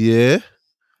idea.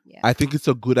 yeah. I think it's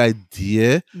a good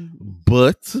idea, Hmm.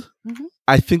 but Hmm.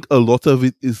 I think a lot of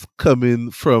it is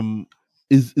coming from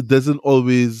is it doesn't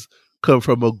always come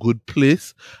from a good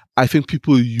place. I think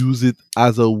people use it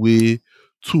as a way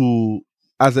to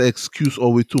as an excuse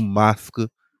or way to mask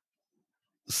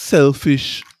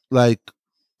selfish like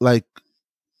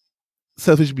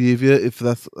selfish behavior, if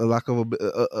that's a lack of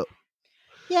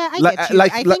Yeah, I get you.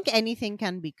 I like think anything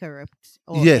can be corrupt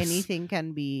or yes. anything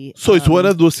can be So it's one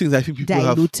of those things I think people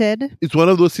have. diluted. It's one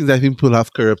of those things I think people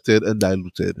have corrupted and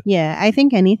diluted. Yeah, I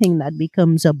think anything that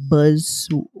becomes a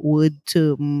buzzword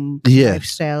to Yeah,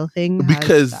 lifestyle thing has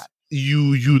because that.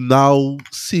 you now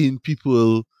seeing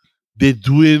people they're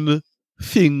doing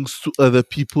things to other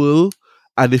people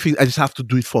and they think I just have to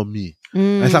do it for me.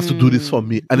 I just have to do this for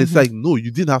me. And it's Mm-hmm. like, no,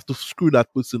 you didn't have to screw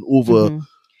that person over Mm-hmm.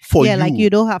 for Yeah, like you. you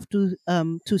don't have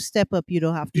to step up. You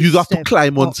don't have to You have to step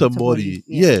climb on on somebody. somebody.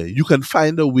 Yeah, Yeah, you can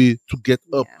find a way to get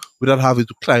up yeah. without having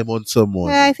to climb on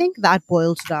someone. Yeah, I think that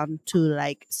boils down to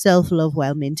like self love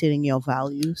while maintaining your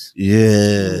values.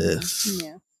 Yes.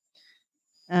 Yeah.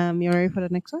 You ready for the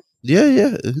next one? Yeah,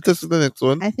 yeah. Hit us with the next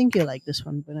one. I think you like this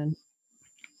one, but then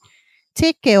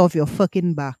take care of your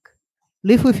fucking back.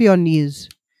 Live with your knees.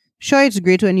 Sure, it's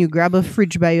great when you grab a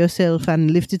fridge by yourself and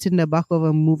lift it in the back of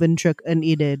a moving truck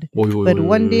unaided. Oi, oi, But oi,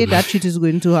 one oi, day oi. that shit is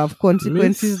going to have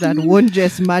consequences that Missy. won't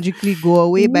just magically go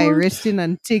away by What? resting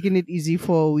and taking it easy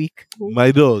for a week. My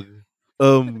dog.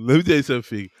 Let me tell you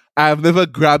something. I have never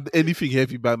grabbed anything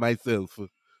heavy by myself.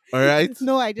 All right?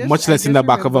 No, Much I less in just the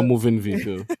back of a remember. moving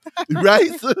vehicle.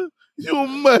 Right? You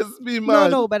must be No,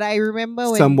 mad. no, but I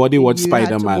remember when Somebody watch you had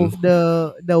Spider to Man. move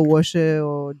the washer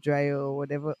or dryer or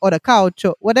whatever, or the couch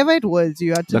or whatever it was.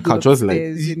 You had to The do the couch was light.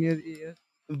 stairs in your ear.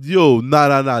 Yo, nah,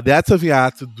 nah, nah. That's something I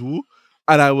had to do.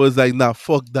 And I was like, nah,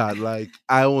 fuck that. Like,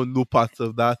 I want no parts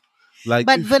of that. Like, if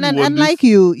But you then, want unlike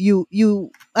this,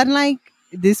 you unlike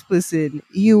this person,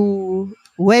 you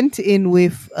went in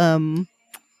with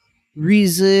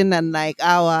reason and like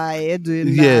how are you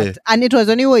doing that, yeah, and it was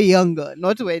when you were younger,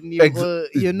 not when you were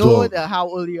dog. how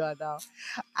old you are now,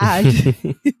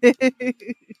 and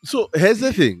So here's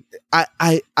the thing.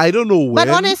 I don't know but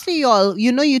when. honestly, y'all,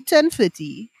 you turn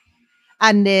 30,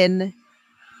 and then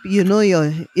your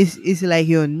it's like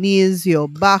your knees, your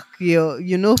back, Oh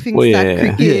things start yeah.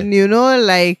 Yeah. creaking,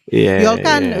 like y'all Yeah,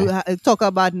 can yeah. talk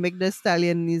about make the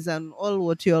stallion knees and all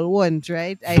what y'all want,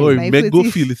 right? I Boy, my Meg go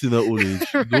 40s. feel it in her old age.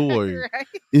 Don't worry. Right.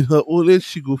 In her old age,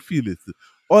 she go feel it.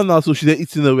 Oh, now, so she then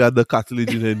eating away at the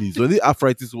cartilage in her knees. When the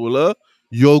arthritis will her,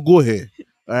 you'll go here.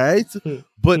 All right.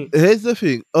 But here's the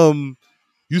thing.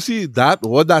 You see that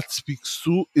what that speaks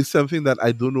to is something that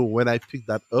I don't know when I picked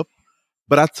that up.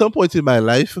 But at some point in my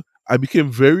life, I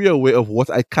became very aware of what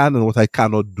I can and what I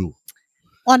cannot do.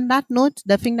 On that note,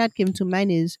 the thing that came to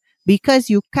mind is because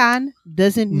you can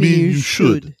doesn't mean Mean you you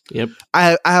should. should. Yep.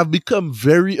 I have become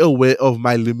very aware of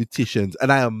my limitations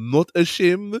and I am not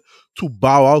ashamed to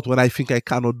bow out when I think I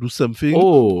cannot do something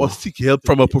or Oh, seek help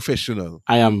from a professional.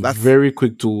 I am That's very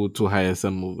quick to hire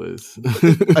some movers.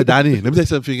 Danny, let me tell you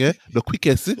something, eh? The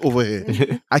quickest thing over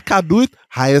here. I can't do it,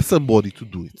 hire somebody to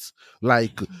do it.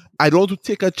 Like, I don't want to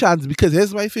take a chance because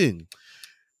here's my thing.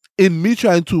 In me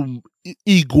trying to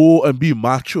ego and be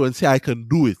macho and say I can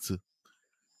do it,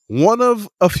 one of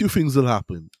a few things will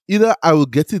happen. Either I will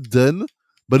get it done,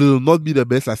 but it will not be the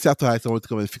best. I still have to hire someone to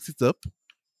come and fix it up.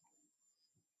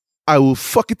 I will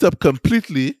fuck it up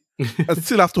completely and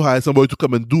still have to hire somebody to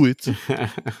come and do it.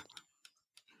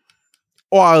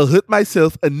 Or I'll hurt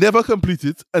myself and never complete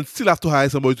it and still have to hire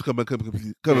somebody to come and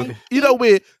complete it. Either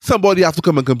way, somebody has to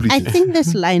come and complete I it. think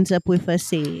this lines up with a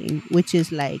saying, which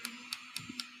is like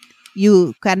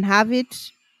you can have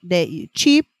it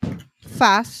cheap,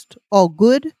 fast, or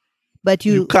good, but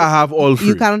You can't have all you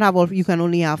three. cannot have all. You can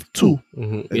only have Two. two.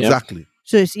 Yep. Exactly.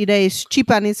 So it's either it's cheap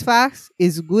and it's fast,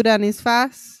 it's good and it's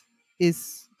fast,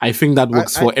 is I think that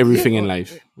works for everything in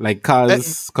life, like Eh,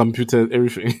 cars, computers,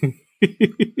 everything.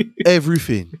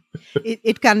 Everything.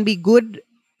 It can be good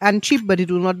and cheap, but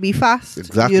it will not be fast.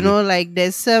 Exactly. Like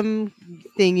there's some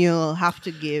thing you'll have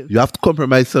to give. You have to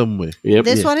compromise somewhere. Yep.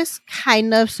 This Yeah. one is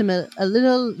kind of similar, a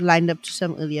little lined up to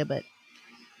some earlier, but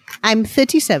I'm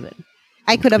 37.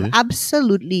 I could have Okay.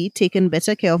 absolutely taken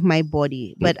better care of my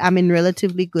body, but I'm in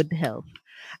relatively good health.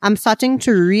 I'm starting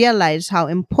to realize how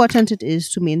important it is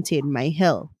to maintain my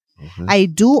health. Okay. I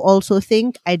do also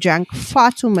think I drank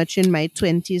far too much in my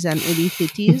 20s and early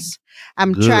 30s.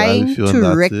 I'm Good. I with trying you on to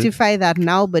that. Eh? rectify that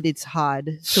now, but it's hard.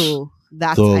 So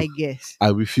that's, Dog. I guess.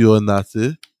 I with you on that.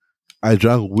 Eh? I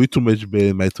drank way too much beer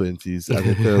in my 20s. I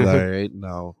can tell that right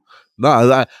now.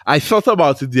 No, I thought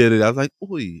about it the other day. I was like,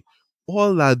 oi,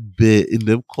 all that beer in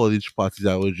them college parties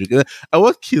I was drinking. And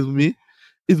what killed me,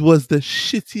 it was the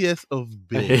shittiest of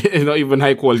beer. Not even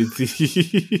high quality.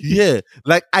 Yeah.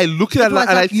 Like I look at It that was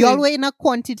and a, I y'all think, were in a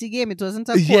quantity game. It wasn't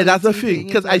a yeah, that's the quality thing. thing.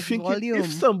 It Because I was think if volume.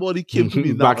 somebody came to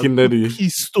me now Back and in the put day.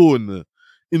 Keystone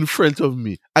in front of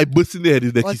me, I bust in the head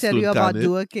with the Or tell Keystone you can. about Eh?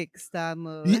 do a Yeah,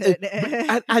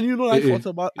 kickstand. and you know, I Eh, eh. thought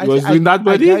about. You was doing that, I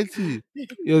buddy? guarantee,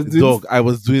 You was doing. dog. I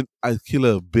was doing. I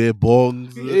killer bear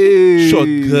bongs,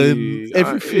 shotgun, Hey,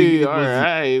 everything. hey, It all was.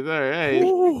 right, all right.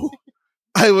 Ooh.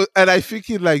 I was, and I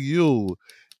thinking like, yo,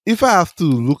 if I have to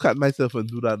look at myself and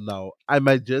do that now, I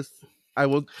might just. I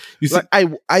want You like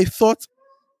see, I thought.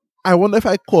 I wonder if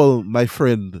I call my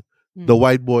friend, the Hmm.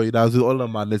 white boy that was in all the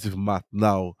madness with Matt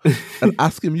now, and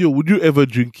ask him, yo, would you ever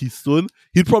drink Keystone?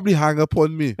 He'd probably hang up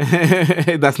on me.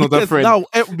 that's not a Because friend. now,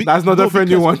 That's not a no, friend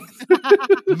you because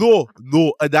want.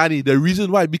 no, Danny. The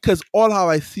reason why, because all how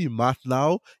I see Matt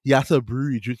now, he has a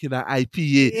brewery drinking an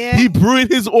IPA. Yeah. He brewing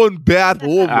his own beer at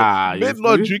home. Ah, you Men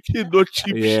not see? drinking no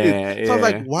cheap shit. Yeah, So I was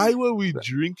like, yeah. why were we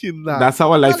drinking that? That's our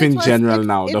Well, life it in was general it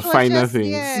now. The it was finer just,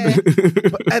 things.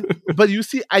 yeah. But you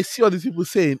see, I see all these people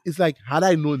saying it's like, had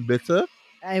I known better,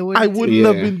 I I wouldn't. wouldn't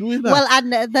have Yeah. been doing that. Well,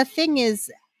 and the thing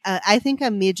is, I think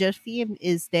a major theme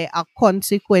is there are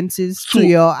consequences to So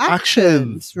your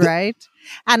actions, actions, right?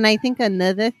 And I think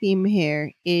another theme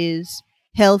here is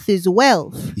health is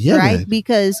wealth, yeah, right? man.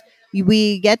 Because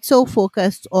we get so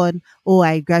focused on, oh,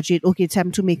 I graduate, okay, time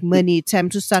to make money, time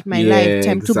to start my life, Yeah,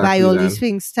 time to buy exactly all that. these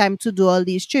things, time to do all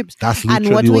these trips. That's And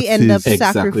literally what we what it end up is.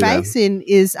 Exactly that. sacrificing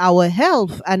is our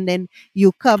health. And then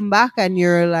you come back and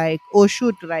you're like, oh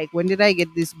shoot, like when did I get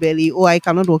this belly? Oh, I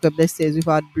cannot walk up the stairs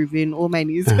without breathing. Oh, my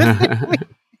knees.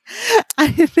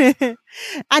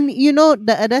 And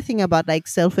the other thing about like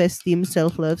self-esteem,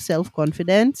 self-love,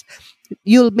 self-confidence,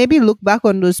 you'll maybe look back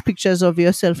on those pictures of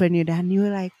yourself and you're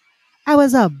like, I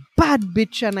was a bad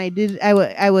bitch and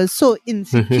I was so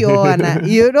insecure and like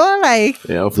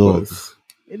Yeah, of Dog. course.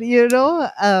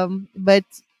 but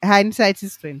hindsight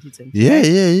is 2020, Yeah, right?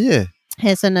 yeah, yeah.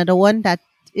 Here's another one that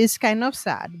is kind of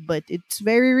sad, but it's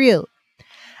very real.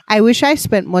 I wish I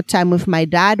spent more time with my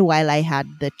dad while I had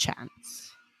the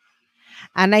chance.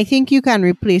 And I think you can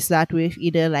replace that with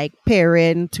either like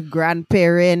parent,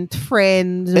 grandparent,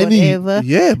 friends, Any, whatever.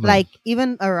 yeah, man. Like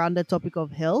even around the topic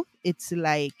of health, it's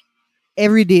like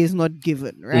every day is not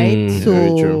given, right?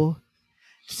 Very true.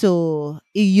 So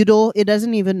it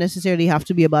doesn't even necessarily have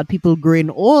to be about people growing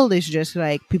old. It's just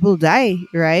like people die,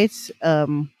 right?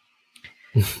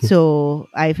 So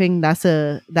I think that's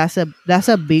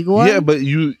a big Yeah, one. but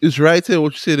it's right there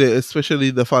what you say there,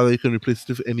 especially the fact that you can replace it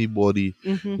with anybody.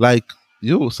 Hmm. Like,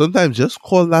 sometimes just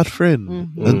call that friend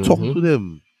and talk Hmm. Hmm. to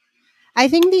them. I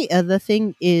think the other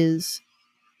thing is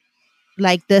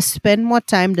like the spend more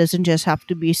time doesn't just have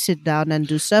to be sit down and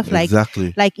do stuff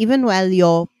Exactly. like even while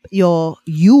you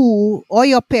or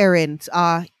your parents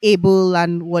are able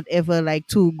and whatever, like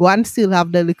to go and still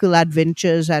have the little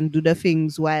adventures and do the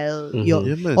things while you're, Hmm.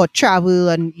 Yeah, man. or travel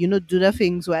and do the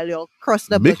things while you're cross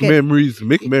the Make bucket. memories,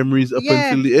 make memories up Yeah,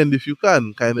 until the end if you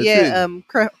can, kind of yeah, thing.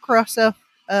 cross a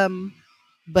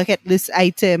bucket list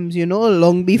items,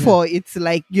 long Yeah. before it's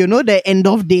like the end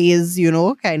of days,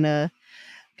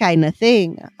 kind of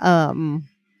thing.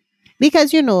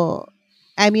 Because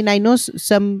I mean, I know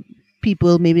some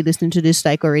people maybe listening to this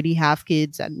like already have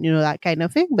kids and that kind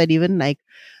of thing, but even like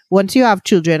once you have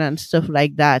children and stuff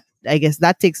like that, I guess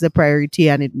that takes the priority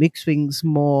and it makes things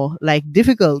more like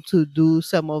difficult to do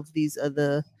some of these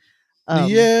other um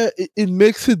Yeah, it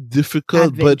makes it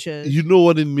difficult, but you adventures. know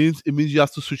what it means? It means you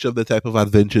have to switch up the type of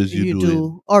adventures you're You doing.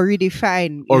 do or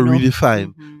redefine, Or really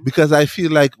fine. hmm Because I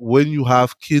feel like when you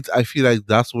have kids, I feel like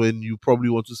that's when you probably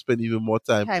want to spend even more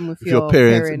time time with with your your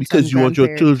parents parents and because you want your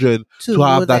grandparents children to to know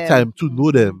have that them. time to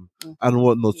know them and Hmm.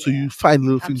 whatnot. So Yeah, you find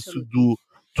little things to absolutely. do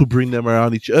to bring them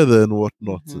around each other and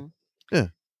whatnot. Hmm. Yeah.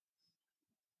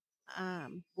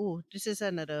 Oh, this is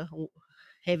another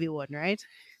heavy one, right?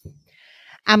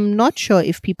 I'm not sure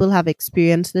if people have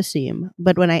experienced the same,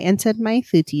 but when I entered my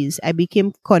 30s, I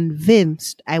became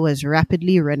convinced I was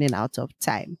rapidly running out of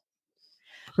time.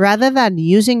 Rather than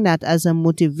using that as a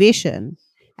motivation,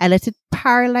 I let it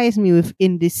paralyze me with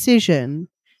indecision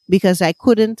because I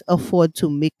couldn't afford to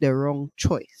make the wrong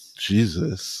choice.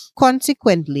 Jesus.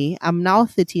 Consequently, I'm now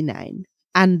 39.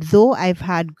 And though I've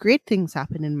had great things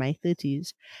happen in my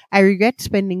 30s, I regret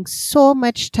spending so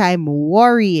much time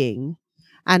worrying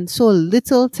and so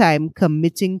little time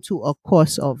committing to a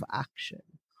course of action.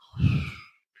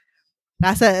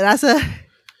 That's a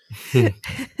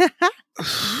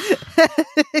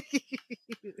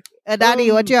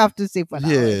Daddy, what um, you have to say for that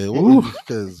one? yeah, Ooh,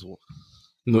 because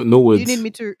no, no Do you need words. me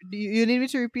to you need me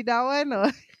to repeat that one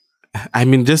or I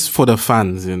mean, just for the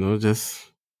fans,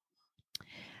 just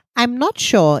I'm not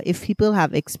sure if people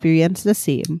have experienced the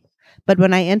same, but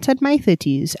when I entered my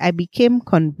 30s, I became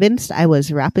convinced I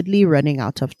was rapidly running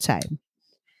out of time.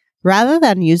 Rather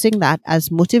than using that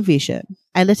as motivation,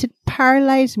 I let it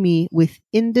paralyze me with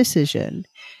indecision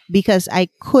because I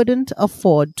couldn't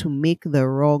afford to make the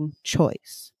wrong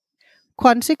choice.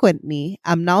 Consequently,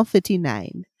 I'm now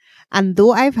 39. And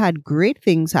though I've had great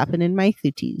things happen in my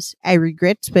 30s, I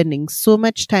regret spending so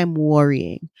much time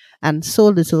worrying and so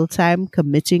little time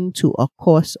committing to a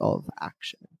course of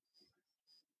action.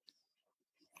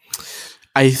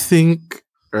 I think,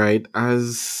 right,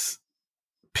 as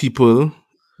people,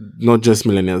 not just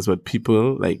millennials, but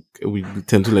people, like, we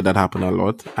tend to let that happen a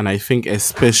lot. And I think,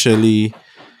 especially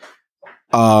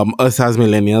us as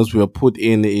millennials, we were put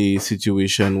in a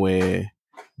situation where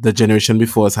the generation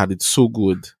before us had it so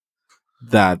good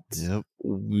that yep.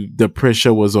 the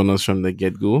pressure was on us from the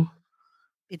get go.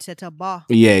 It's at a bar.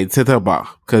 Yeah, it's set up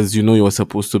because you were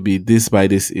supposed to be this by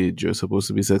this age. You're supposed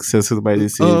to be successful by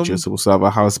this age. You're Um, supposed to have a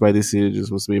house by this age. You're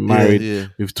supposed to be yeah, married yeah.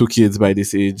 with two kids by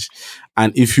this age.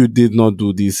 And if you did not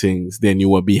do these things, then you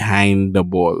were behind the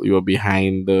ball. You were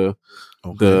behind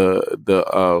Okay.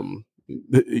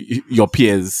 your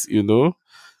peers. Yeah.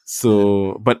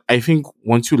 So, but I think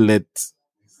once you let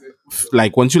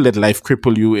life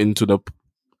cripple you into the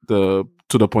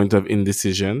to the point of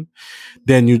indecision,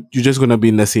 then you're just gonna be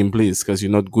in the same place because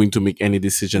you're not going to make any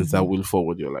decisions that Mhm. will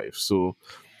forward your life. So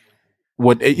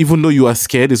even though you are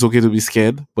scared, it's okay to be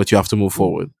scared, but you have to move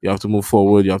forward. Mhm. You have to move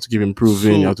forward. You have to keep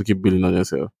improving. You have So, to keep building on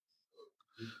yourself.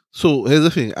 so here's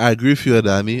the thing. I agree with you,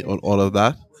 Danny, on all of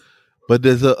that. But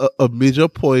there's a major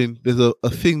point. There's a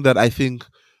thing that I think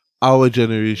our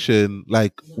generation,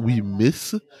 like, we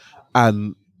miss,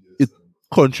 and it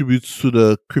contributes to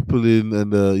the crippling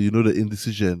and the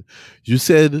indecision. You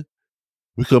said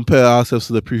we compare ourselves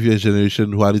to the previous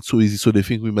generation who had it so easy, so they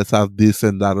think we must have this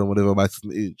and that and whatever by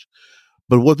certain age.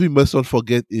 But what we must not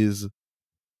forget is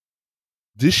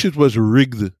this shit was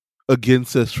rigged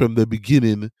against us from the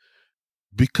beginning,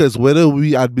 because whether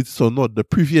we admit it or not, the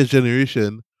previous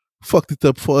generation fucked it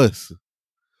up for us.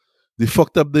 They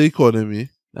fucked up the economy.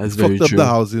 They That's very fucked up the true.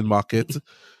 housing market.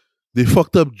 They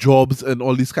fucked up jobs and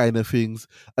all these kind of things,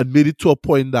 and made it to a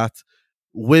point that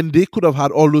when they could have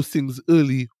had all those things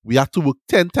early, we had to work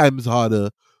 10 times harder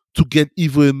to get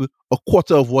even a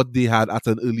quarter of what they had at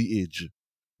an early age.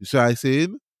 You see what I'm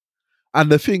saying?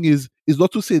 And the thing is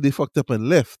not to say they fucked up and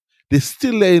left. They're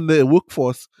still there in the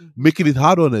workforce, Mhm. making it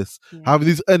hard on us, Yeah. having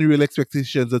these unreal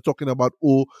expectations and talking about,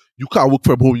 oh, you can't work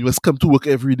from home, you must come to work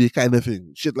every day, kind of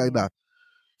thing. Shit like Yeah. that.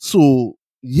 So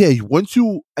yeah,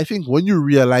 I think when you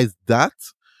realize that,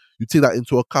 you take that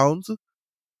into account,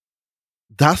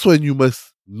 that's when you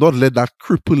must not let that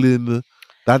crippling,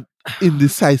 that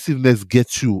indecisiveness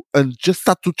get you, and just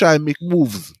start to try and make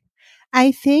moves.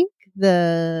 I think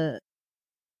the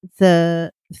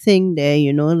thing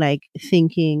there, like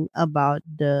thinking about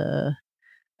the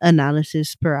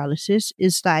analysis paralysis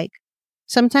is like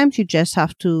sometimes you just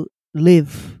have to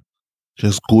live.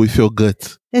 Just go with your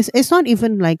gut. It's not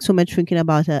even like so much thinking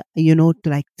about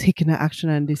like taking an action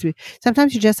and this way.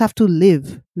 Sometimes you just have to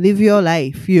live your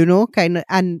life, kind of,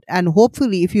 and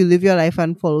hopefully if you live your life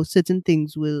and follow certain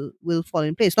things will fall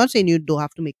in place. Not saying you don't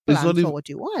have to make It's not plans for even what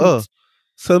you uh want.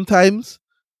 sometimes,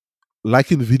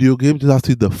 like in video games, you have to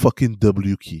hit the fucking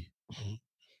W key.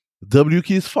 W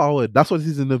key is forward. That's what it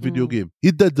is in the video Mm, game.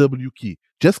 Hit the W key.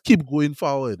 Just keep going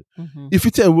forward. mhm. If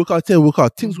it's a workout,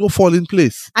 things will Mhm. fall in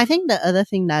place. I think the other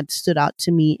thing that stood out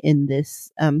to me in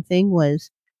this thing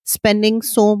was spending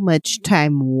so much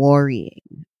time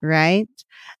worrying, right?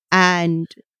 And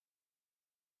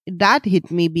that hit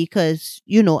me because,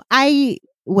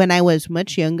 when I was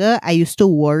much younger, I used to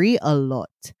worry a lot.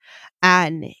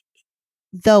 And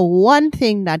the one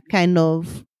thing that kind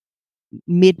of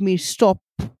made me stop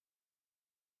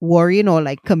worrying or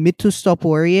like commit to stop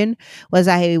worrying was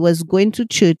I was going to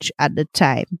church at the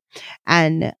time,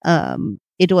 and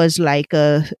it was like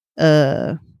a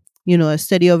a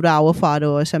study of the Our Father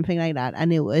or something like that,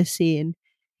 and it was saying,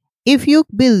 if you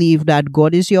believe that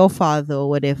God is your father or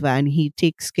whatever and he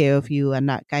takes care of you and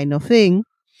that kind of thing,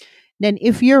 then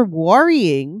if you're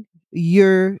worrying,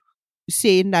 you're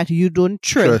saying that you don't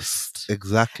Trust. trust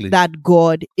Exactly. that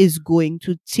God is going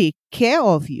to take care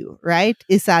of you, right?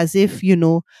 It's as if,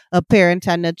 a parent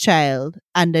and the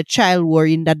child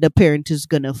worrying that the parent is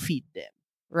going to feed them,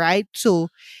 right? So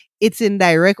it's in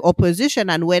direct opposition.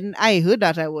 And when I heard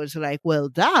that, I was like, well,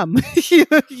 damn, you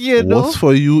What's know?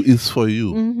 for you is for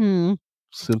you. hmm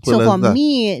Simple So as for that.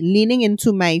 me, leaning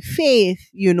into my faith,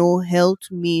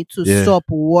 helped me to Yeah. stop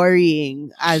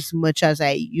worrying as much as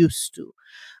I used to.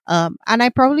 And I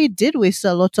probably did waste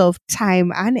a lot of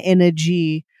time and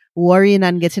energy worrying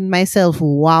and getting myself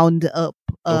wound up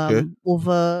Okay.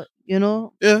 over,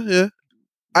 Yeah, yeah.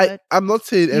 but I'm not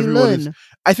saying you everyone is. learn.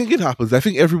 I think it happens. I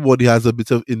think everybody has a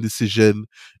bit of indecision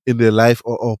in their life,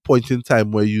 or point in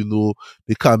time where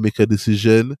they can't make a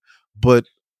decision. But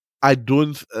I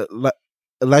don't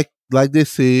like they're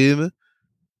saying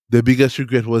the biggest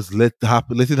regret was let it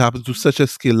happen to such a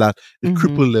scale that it Mm-hmm,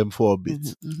 crippled them for a bit.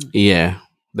 mm-hmm. Yeah,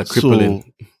 the So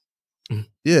crippling.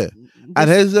 yeah, and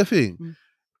This, here's the thing. mm,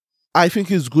 I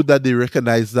think it's good that they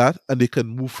recognize that and they can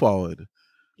move forward.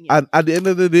 yeah. And at the end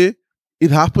of the day,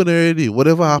 it happened already.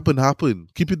 Whatever Mm, happened, happened.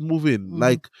 Keep it moving. mm.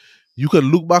 Like, you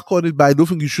can look back on it, but I don't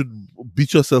think you should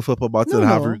beat yourself up about it No, and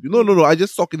have no, no, no, no. no. I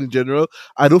just talking in general.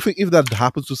 I don't think if that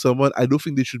happens to someone, I don't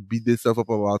think they should beat themselves up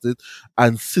about it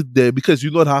and sit there, because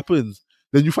you know what happens.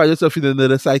 Then you find yourself in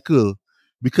another cycle,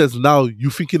 because now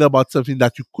you're thinking about something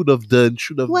that you could have done,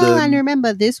 should have Well, and done.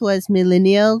 remember, this was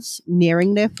millennials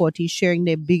nearing their 40s sharing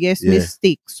their biggest Yeah,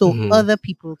 mistakes, so Mhm. other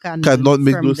people can learn cannot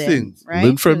make from those them, things. Learn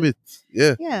right? from it.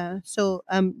 Yeah. Yeah. So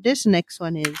this next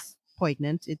one is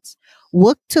poignant. It's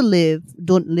work to live,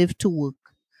 don't live to work.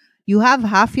 You have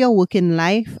half your working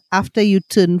life after you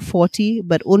turn 40,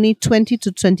 but only 20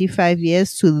 to 25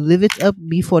 years to live it up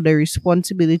before the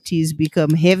responsibilities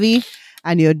become heavy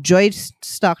and your joints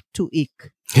start to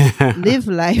ache. Live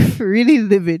life, really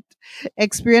live it.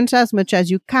 Experience as much as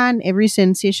you can every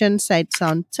sensation, sight,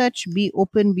 sound, touch. Be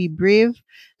open, be brave.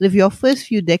 Live your first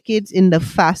few decades in the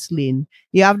fast lane.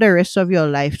 You have the rest of your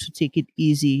life to take it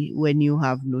easy when you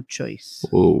have no choice.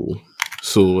 Oh,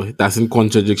 so that's in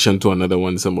contradiction to another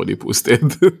one somebody posted.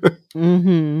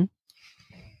 Mm-hmm.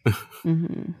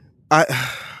 Mm-hmm. I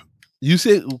you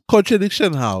say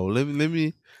contradiction how? Let me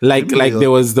hear like your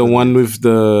there was take the on one it. with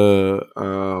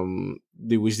the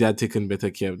they wish they had taken better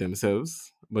care of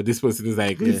themselves, but this person is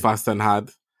like live Yeah. fast and hard,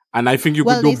 and I think you could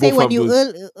Well, do they say both when of you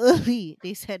those. early,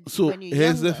 they said So when you're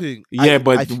here's the younger. thing. Yeah, I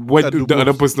but think you what can do the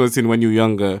other both. person was saying, when you're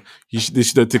younger, they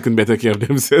should have taken better care of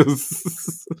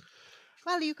themselves.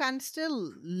 Well, you can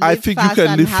still I live think you fast can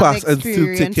and live have fast and still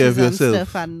take care experiences of and stuff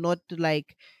yourself. and not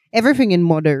like everything in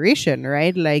moderation,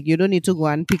 right? Like you don't need to go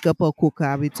and pick up a cook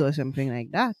habit or something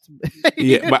like that.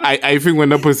 Yeah, but I think when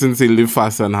the person say live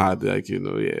fast and hard, like yeah,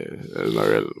 there's not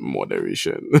real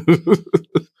moderation.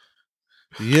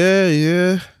 Yeah,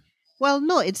 yeah. Well,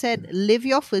 no, it said live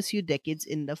your first few decades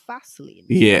in the fast lane,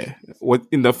 Yeah, right? what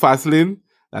in the fast lane?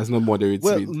 That's not moderate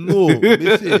Well, speed. no,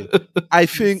 Missy.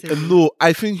 Listen,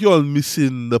 I think you're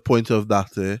missing the point of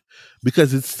that,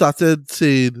 because it started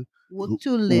saying work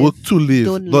to work live, to live,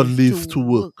 don't not live to live to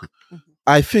work. work. Mhm.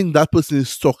 I think that person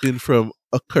is talking from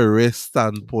a career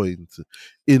standpoint,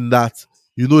 in that,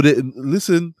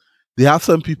 listen, they have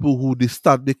some people who they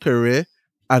start their career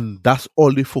and that's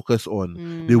all they focus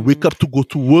on. They wake Mm. up to go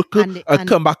to work And and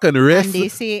come back and and rest. they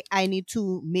say I need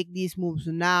to make these moves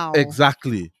now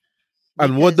Exactly.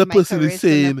 And what because the my person career is is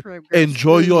gonna saying, progress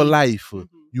enjoy your slowly. life. Mhm,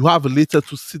 You have later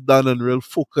to sit down and real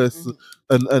focus, mhm.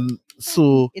 and Well,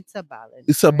 so it's a balance,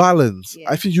 it's a right? balance. I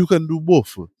Yeah. think you can do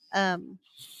both. Um,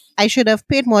 I should have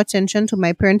paid more attention to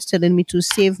my parents telling me to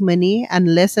save money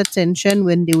and less attention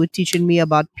when they were teaching me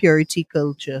about purity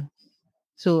culture.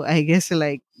 So I guess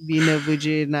like being a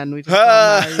virgin and waiting for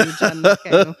marriage and that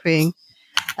kind of thing.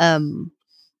 Um,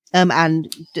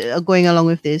 going along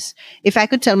with this, if I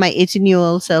could tell my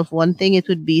 18-year-old self one thing, it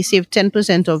would be save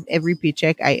 10% of every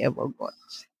paycheck I ever got.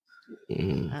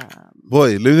 Mm. Um,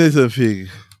 Boy, let me tell you something.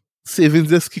 Savings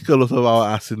just kick a lot of our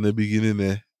ass in the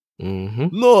beginning. Mm-hmm.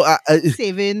 No,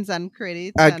 Savings and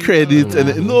credits I and all of credit, and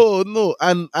that. Mm-hmm. no,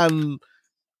 and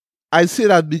I say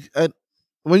that and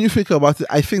when you think about it,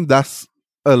 I think that's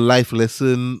a life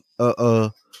lesson,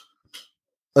 a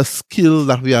skill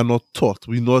that we are not taught.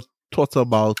 We're not taught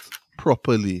about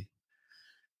properly.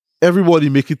 everybody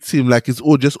make it seem like it's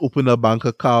just open a bank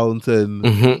account and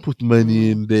Mhm. put money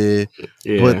Mm. in there.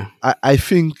 But Yeah. I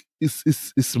think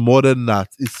it's more than that.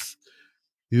 It's,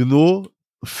 you know,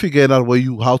 figuring out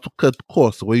how to cut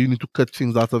costs, where you need to cut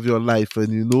things out of your life,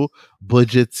 and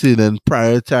budgeting and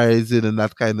prioritizing and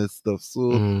that kind of stuff. So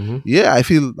Mhm. yeah, I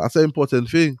feel that's an important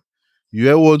thing. You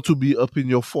ever want to be up in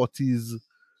your 40s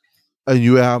and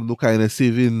you have no kind of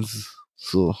savings.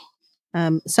 So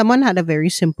Someone had a very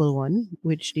simple one,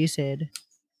 which they said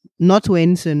not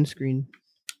wearing sunscreen.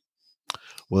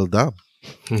 well done.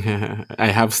 I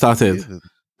have Okay started. then.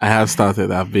 I have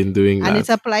started. I've been doing And it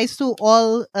that. applies to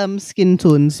all skin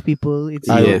tones, people. It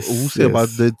I seems. who Yes, say about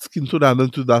yes. the skin tone and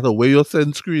into that? Wear your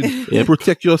sunscreen, Yep.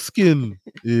 protect your skin.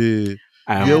 Yeah.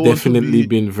 I You have want to definitely be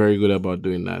been very good about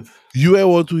doing that. you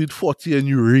want to hit 40 and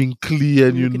you wrinkly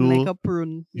and Looking like a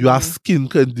prune. you have Yeah. skin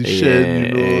condition,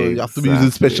 Yeah, you have to be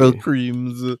using special exactly.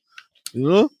 creams, you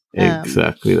know? Um.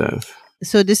 Exactly that.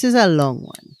 So this is a long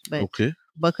one, but Okay.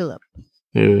 buckle up.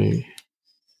 Yeah.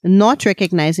 Not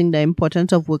recognizing the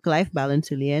importance of work-life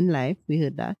balance earlier in life. We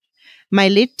heard that. My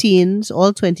late teens,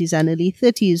 all 20s and early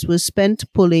 30s was spent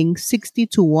pulling 60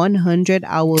 to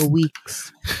 100-hour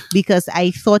weeks because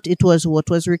I thought it was what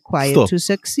was required Stop. to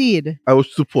succeed. I was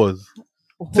to pause.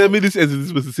 Tell Ho- me this as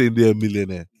this person saying they're a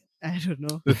millionaire. I don't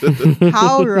know.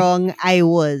 How wrong I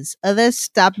was. Others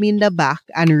stabbed me in the back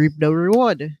and reaped the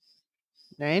reward.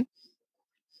 Right?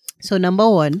 So, number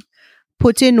one,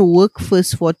 put in work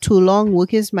first for too long.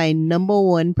 Work is my number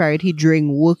one priority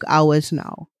during work hours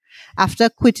now. After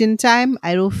quitting time,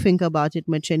 I don't think about it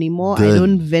much anymore. I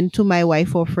don't Done. vent to my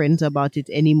wife or friends about it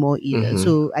anymore either. Mhm.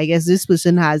 So I guess this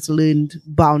person has learned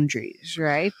boundaries,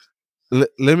 right?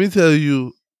 Let me tell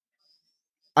you,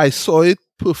 I saw it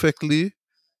perfectly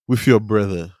with your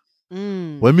brother.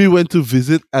 Mm. When we went to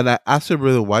visit and I asked your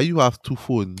brother why you have two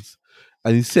phones,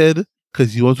 and he said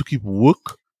because he wants to keep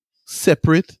work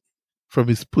separate from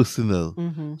his personal.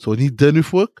 Mm-hmm. So when he's done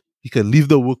with work, he can leave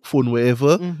the work phone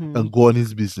wherever Mm-hmm. and go on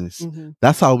his business. Mm-hmm.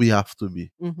 That's how we have to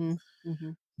be. Mm-hmm. Mm-hmm.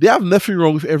 They have nothing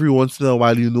wrong with every once in a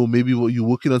while, maybe what you're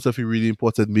working on something really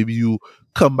important. Maybe you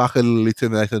come back a little later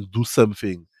in the night and do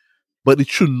something. But it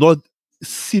should not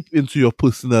seep into your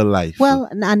personal life. Well,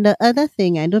 and the other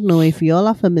thing, I don't know if you all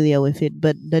are familiar with it,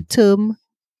 but the term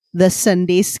the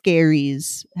Sunday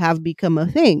scaries have become a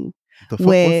thing the fuck was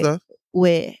where that?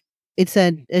 where it's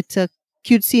a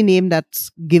cutesy name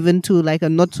that's given to like a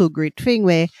not so great thing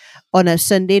where on a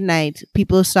Sunday night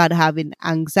people start having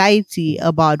anxiety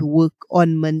about work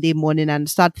on Monday morning and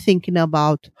start thinking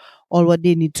about all what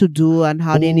they need to do and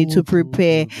how they need to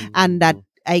prepare and that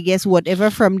I guess whatever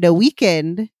from the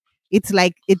weekend it's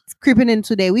like it's creeping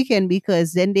into their weekend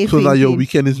because then they So now your thinking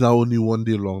weekend is now only one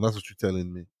day long. That's what you're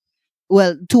telling me.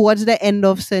 well towards the end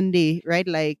of Sunday, right?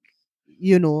 Like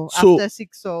So after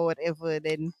 6 or whatever,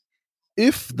 then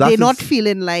if they're that not is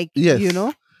feeling like yes,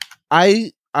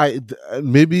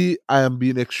 maybe I am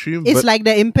being extreme, it's but like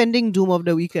the impending doom of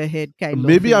the week ahead kind of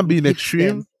maybe I'm thing being hits them.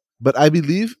 extreme, but I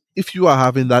believe if you are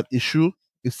having that issue,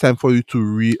 it's time for you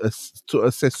to to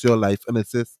assess your life and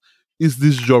assess, is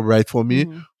this job right for me,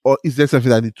 Mhm. or is there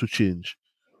something I need to change?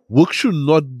 Work should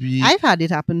not be. I've had it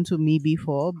happen to me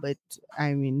before, but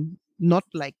I mean, not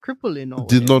like crippling or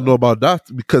Did not know whatever. about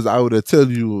that because I would have tell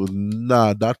you,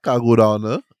 nah, that can't go down.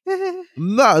 Huh?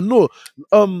 Nah, no.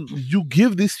 You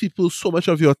give these people so much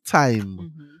of your time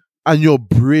Mhm. and your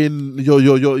brain,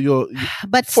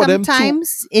 But for them to.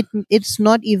 sometimes it's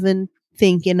not even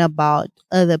thinking about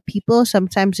other people.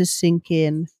 Sometimes it's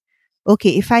thinking,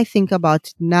 okay, if I think about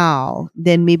it now,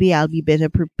 then maybe I'll be better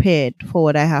prepared for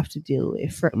what I have to deal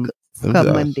with um, come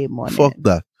Monday Fuck morning.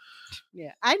 that.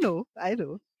 Yeah, I know.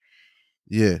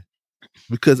 Yeah.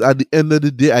 Because at the end of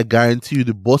the day, I guarantee you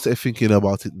the boss are thinking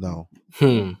about it now. Yeah.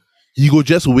 Hmm. You go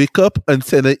just wake up and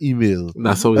send an email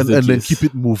That's Mhm. always the and then keep case.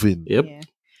 it moving. Yep.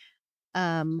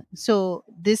 Yeah. So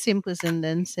this same person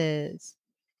then says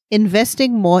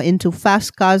investing more into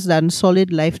fast cars than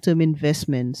solid lifetime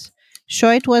investments.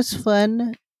 Sure, it was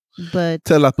fun, but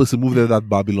Tell that person move them that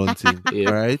Babylon thing. All Yep.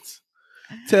 right?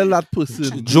 Tell that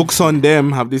person Jokes on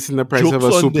them. Have they seen the price of jokes a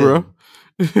on Supra?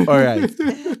 them. All right.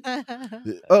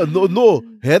 No,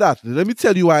 hear that. Let me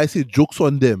tell you why I say jokes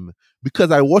on them.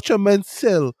 Because I watch a man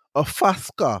sell a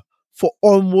fast car for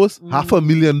almost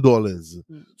 $500,000.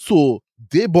 Mm. So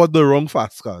they bought the wrong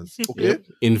fast cars. Okay. Yep.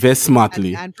 Invest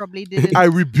smartly. and probably didn't I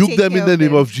rebuke take them care in the of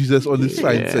name them. of Jesus on this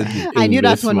fine Yeah. Sunday. I knew that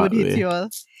Invest one would hit smartly. you all.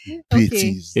 Okay.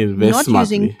 Bitches. Invest Not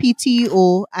using smartly.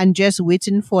 PTO and just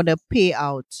waiting for the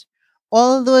payout.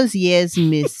 all those years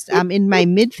missed. I'm in my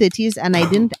mid 30s and I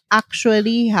didn't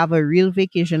actually have a real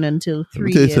vacation until Let me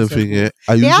three tell you years something. ago.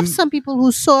 I They have usually some people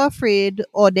who's so afraid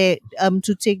or they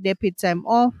to take their paid time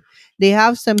off. They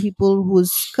have some people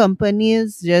whose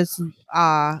companies just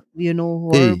are, hey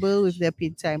horrible with their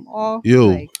paid time off. yo,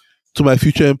 Like, to my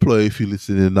future employer, if you're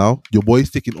listening now, your boy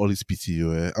is taking all his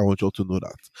PTO. I want y'all to know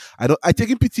that. I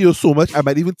taking PTO so much, I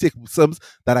might even take some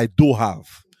that I don't have.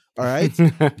 All right,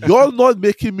 y'all not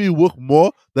making me work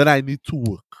more than I need to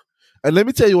work. And let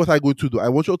me tell you what I'm going to do. I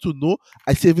want y'all to know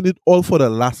I saving it all for the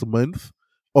last month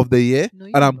of the year, no,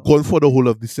 and you're I'm not. gone for the whole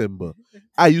of December.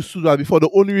 I used to do that before. The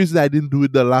only reason I didn't do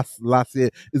it the last year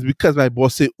is because my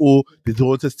boss said, "Oh, they don't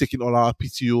want us taking all our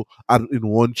PTO and in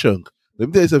one chunk." Let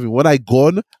me tell you something. When I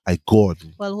gone, I gone.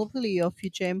 Well, hopefully your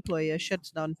future employer shuts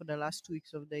down for the last 2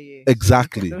 weeks of the year, so you can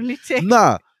Exactly. only take.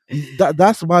 Nah,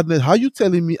 that's madness. How you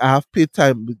telling me I have paid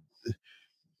time?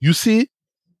 You see,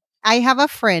 I have a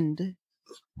friend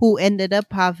who ended up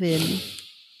having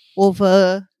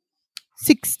over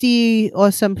 60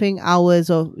 or something hours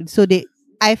of, so they,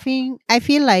 I feel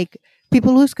like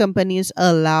people whose companies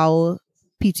allow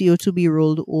PTO to be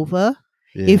rolled over,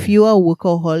 if yeah. you are a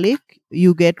workaholic,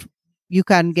 you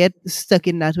can get stuck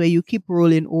in that where you keep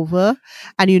rolling over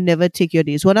and you never take your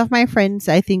days. One of my friends,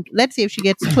 I think, let's say if she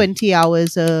gets 20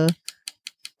 hours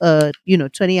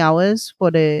 20 hours for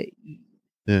the,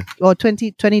 Yeah. or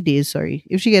 20 days, sorry,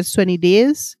 if she gets 20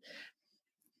 days,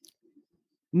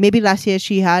 maybe last year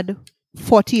she had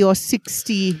 40 or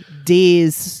 60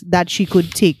 days that she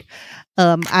could take.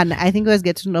 And I think it was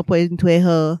getting to a point where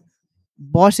her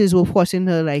bosses were forcing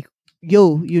her, like,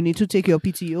 yo, you need to take your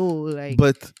PTO. Like,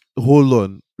 But hold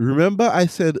on. Remember, I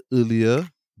said earlier,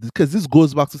 because this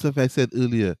goes back to something I said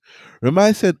earlier. Remember,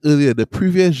 I said earlier, the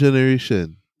previous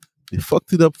generation, they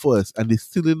fucked it up for us and they're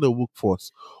still in the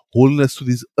workforce, holding us to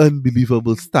these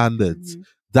unbelievable standards. mhm.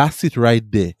 That's it right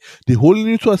there. They're holding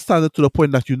you to a standard to the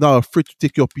point that you're now afraid to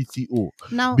take your PTO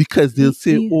Now, because they'll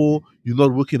say, oh, you're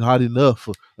not working hard enough.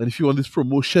 And if you want this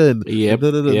promotion, and Yep,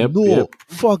 da, da, da. yep, No, yep.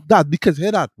 fuck that. Because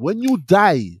hear that, when you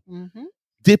die, mhm,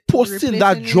 they posting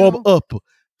that replacing job you. up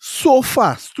so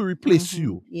fast to replace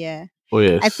you. Yeah. Oh I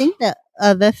yes. think the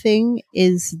other thing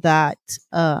is that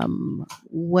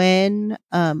when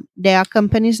there are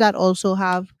companies that also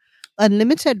have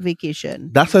unlimited vacation,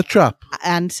 That's a trap.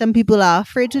 and some people are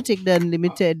afraid to take the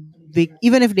unlimited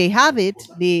even if they have it,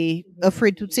 they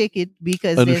afraid to take it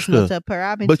because there's not Anushka. a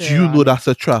But parameter you know on it. that's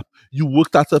a trap. You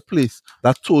worked at a place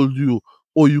that told you,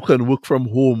 oh, you can work from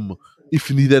home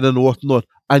if needed and whatnot.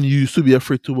 And you used to be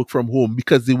afraid to work from home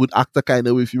because they would act a kind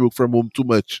of way if you work from home too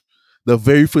much. The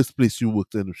very first place you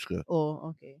worked, Anushka. Oh,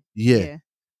 okay. Yeah. Yeah.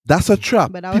 That's a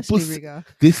trap. But I was People, sleeping girl.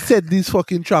 they set these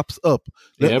fucking traps up.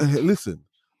 Yep. Listen,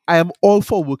 I am all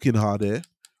for working hard.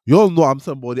 You all know I'm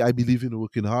somebody I believe in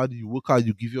working hard. You work hard,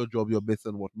 you give your job your best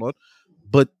and whatnot.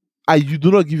 But you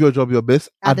do not give your job your best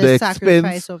At at the the expense.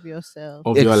 sacrifice of yourself.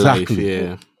 Of your life, Exactly.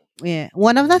 yeah. Yeah.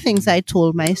 One of the things I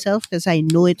told myself, because I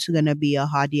know it's gonna be a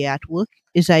hard year at work,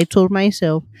 is I told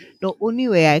myself the only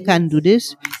way I can do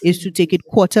this is to take it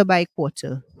quarter by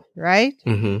quarter. Right?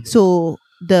 Mm-hmm. So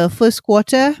the first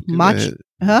quarter, March, Man,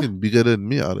 huh? fucking bigger than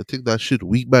me. I'll take that shit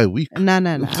week by week. No,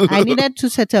 no, no. I needed to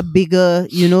set a bigger,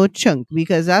 chunk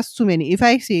because that's too many. If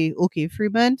I say, okay, 3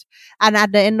 months, and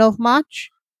at the end of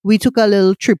March, we took a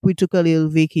little trip, we took a little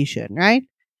vacation, right?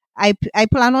 I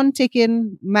plan on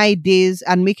taking my days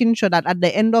and making sure that at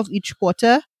the end of each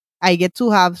quarter, I get to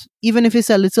have, even if it's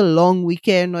a little long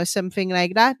weekend or something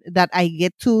like that, that I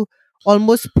get to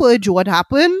almost purge what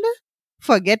happened,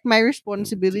 forget my I'm taking that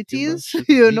responsibilities, shit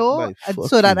week by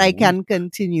so that I fucking week. can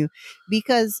continue.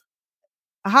 Because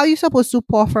how you supposed to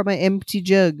pour from an empty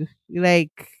jug?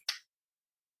 Like,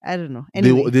 I don't know.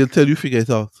 Anyway, They'll tell you figure it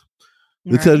out.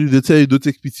 right. They tell you don't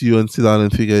take PTO and sit down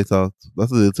and figure it out.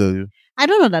 That's what they'll tell you. I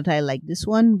don't know that I like this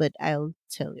one, but I'll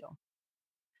tell you.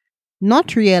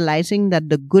 Not realizing that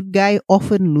the good guy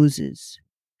often loses.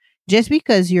 Just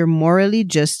because you're morally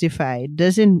justified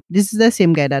doesn't. This is the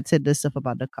same guy that said this stuff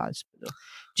about the cars.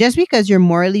 Just because you're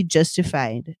morally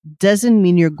justified doesn't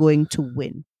mean you're going to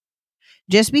win.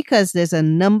 Just because there's a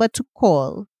number to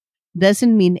call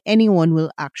doesn't mean anyone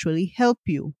will actually help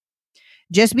you.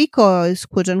 Just because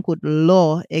quote unquote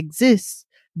law exists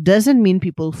doesn't mean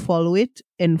people follow it,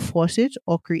 enforce it,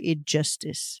 or create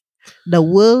justice. The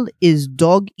world is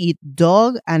dog eat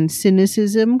dog, and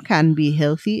cynicism can be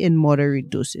healthy in moderate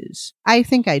doses. I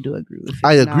think I do agree with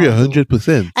I it agree now, though.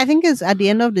 100%. I think it's at the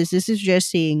end of this is just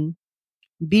saying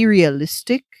be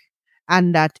realistic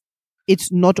and that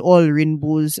it's not all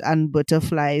rainbows and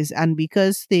butterflies. And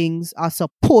because things are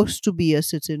supposed to be a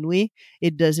certain way,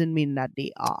 it doesn't mean that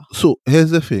they are. So here's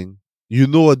the thing. You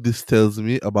know what this tells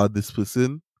me about this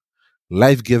person?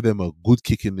 Life gave them a good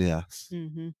kick in the ass.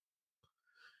 Mm-hmm.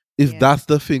 If Yeah. that's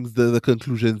the things, the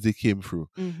conclusions they came through.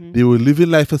 Mm-hmm. They were living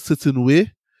life a certain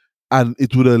way, and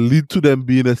it would have lead to them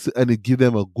being and it give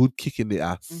them a good kick in the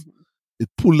ass. Mm-hmm. It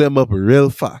pull them up real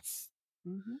fast.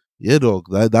 Mm-hmm. Yeah, dog.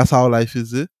 That's how life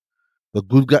is. It. The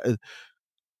good guy,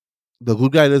 the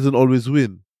good guy doesn't always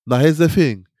win. Now here's the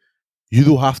thing: you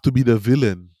don't have to be the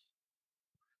villain.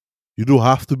 You don't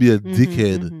have to be a Mm-hmm.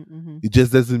 dickhead. Mm-hmm. Mm-hmm. It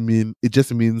just doesn't mean. It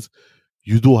just means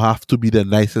you don't have to be the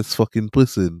nicest fucking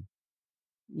person.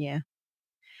 Yeah.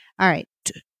 All right.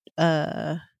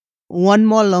 Uh, one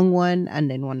more long one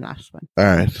and then one last one. All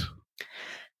right.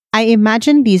 I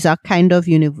imagine these are kind of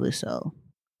universal.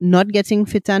 Not getting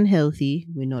fit and healthy,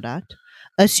 we know that.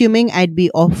 Assuming I'd be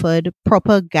offered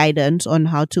proper guidance on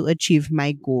how to achieve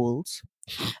my goals.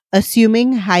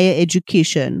 Assuming higher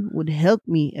education would help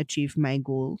me achieve my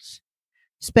goals.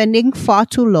 Spending far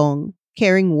too long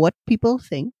caring what people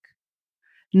think.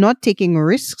 Not taking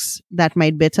risks that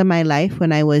might better my life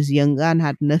when I was younger and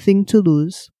had nothing to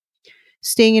lose.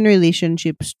 Staying in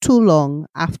relationships too long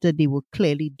after they were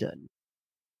clearly done.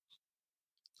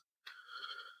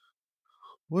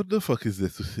 What the fuck is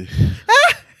this to say?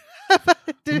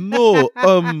 No,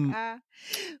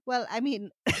 Well, I mean,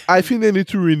 I think they need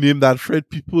to rename that. Fred,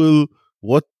 people,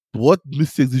 what what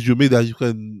mistakes did you make that you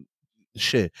can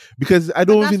share? Because I but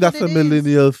don't that's think what that's it a is.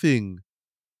 millennial thing.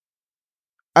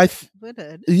 I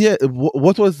Woodard. yeah.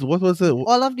 What was it?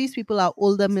 All of these people are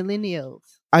older millennials.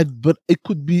 I but it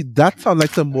could be that sound like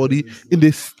somebody in the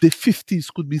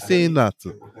 50s could be saying that.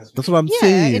 That's what I'm Yeah, it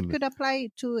saying. could apply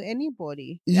to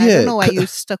anybody. I don't Yeah. know why you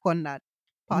stuck on that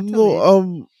part of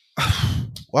No. it.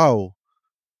 Wow.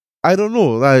 I don't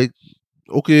know. Like,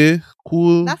 okay,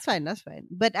 cool. That's fine. That's fine.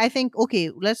 But I think, okay,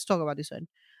 let's talk about this one.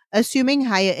 Assuming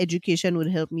higher education would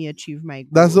help me achieve my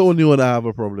That's the goals. only one I have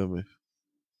a problem with.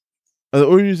 And the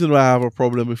only reason why I have a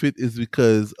problem with it is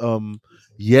because,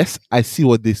 yes, I see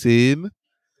what they're saying.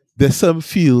 There's some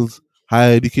fields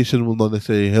higher education will not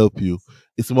necessarily help you.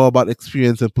 It's more about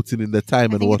experience and putting in the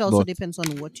time I and think it also whatnot. depends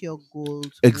on what your goals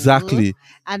were. Exactly.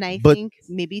 And I But think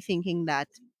maybe thinking that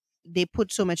they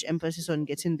put so much emphasis on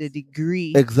getting the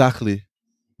degree. exactly.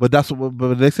 But that's what. But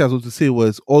the next thing I was going to say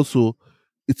was also,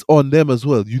 it's on them as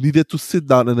well. You needed to sit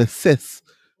down and assess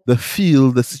the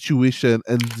field, the situation,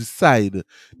 and decide.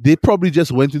 They probably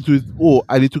just went into it. Oh,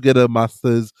 I need to get a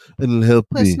master's, and it'll help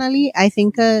me. Personally, I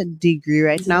think a degree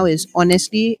right now is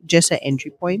honestly just an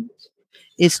entry point.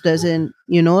 It doesn't,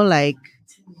 like,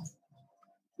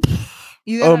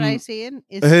 you get what I'm Um, saying?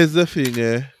 It's here's the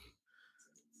thing.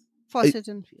 for I,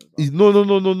 certain fields, no, no,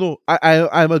 obviously. no, no, no.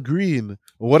 I'm agreeing.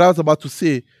 What I was about to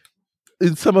say.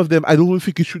 In some of them, I don't even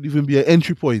think it should even be an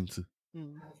entry point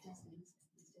Mm.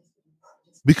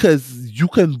 because you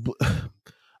can.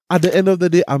 At the end of the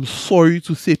day, I'm sorry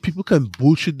to say, people can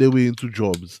bullshit their way into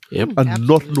jobs Yep. and not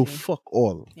know Absolutely. fuck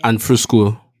all. Yeah. And through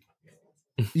school.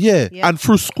 Yeah, Yep. and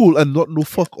through school and not know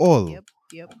fuck all. Yep.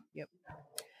 Yep. Yep.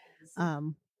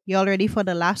 You all ready for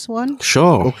the last one?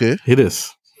 Sure. Okay, It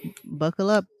is. Buckle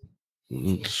up.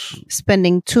 Mm.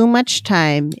 Spending too much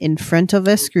time in front of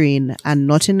a screen and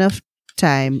not enough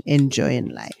time enjoying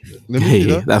life. let me see Hey,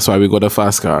 that. that's why we got a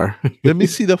fast car. Let me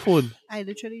see the phone. I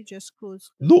literally just closed.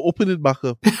 No, open it back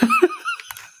up.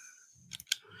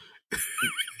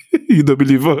 You don't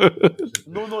believe her?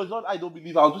 No, no, it's not. I don't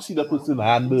believe. I'll just see the person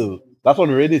handle. That's on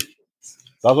Reddit.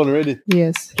 That's on Reddit.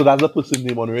 Yes. So that's the person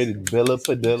name on Reddit. Bella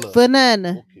Padella. Vernon.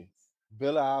 Okay.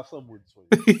 Bella, I have some words for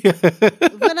you.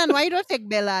 Vernon, why you don't take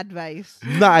Bella advice?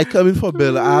 Nah, I come in for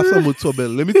Bella. I have some words for Bella.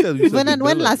 Let me tell you something. Vernon,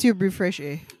 when Bella. last you breathe fresh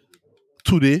air?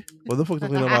 Today. What the fuck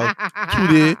talking about?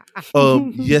 Today,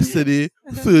 yesterday,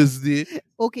 Thursday.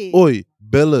 Okay. Oi,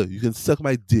 Bella, you can suck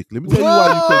my dick. Let me tell you why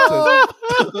you can suck.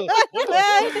 Whoa! Hold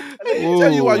on. Let me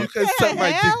tell you why you can What suck the my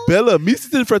dick. hell? Bella, me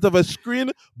sitting in front of a screen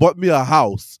bought me a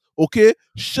house. Okay?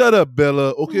 Shut up,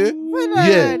 Bella. Okay?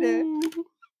 Yeah. Vernon.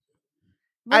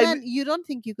 I Vernon, you don't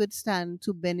think you could stand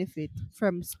to benefit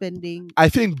from spending I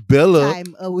think Bella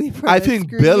time away from I a think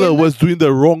screen? Bella was doing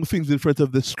the wrong things in front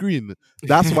of the screen.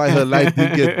 That's why her life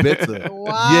didn't get better.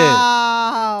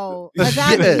 Wow. Yeah.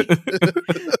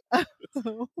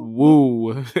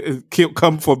 Whoa.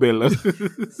 Come for Bella.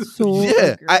 So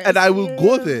Yeah, and I will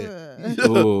go there. aggressive.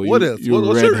 Oh, What you, else? you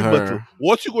What's read your rebuttal? her.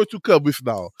 What you going to come with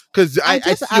now? Because I I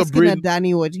just see your asking brain.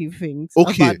 Danny what he thinks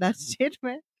Okay. about that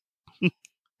statement.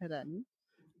 Danny.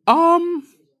 Um,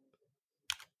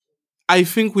 I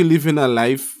think we live in a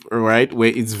life, right, where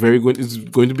it's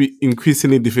going to be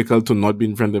increasingly difficult to not be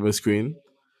in front of a screen.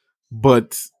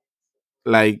 But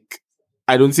like,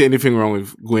 I don't see anything wrong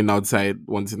with going outside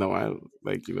once in a while.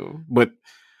 Like, but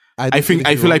I I don't see think I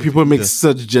anything feel wrong like with it people make either.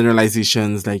 such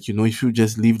generalizations, like if you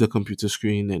just leave the computer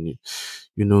screen and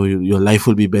your life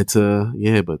will be better.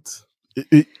 Yeah, but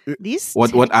These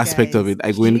what tech aspect of guys, it?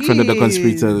 I go in front of the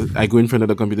computer. jeez. I go in front of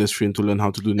the computer screen to learn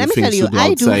how to do new Let me tell things you, to do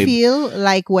I do outside. feel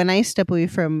like when I step away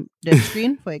from the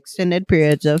screen for extended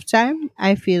periods of time,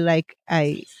 I feel like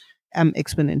I am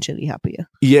exponentially happier.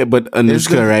 Yeah, but Here's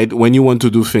Anushka, the right? When you want to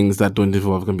do things that don't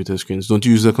involve computer screens, don't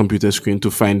you use a computer screen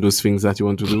to find those things that you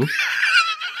want to do?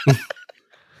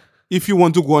 If you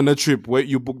want to go on a trip where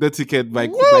you book the ticket by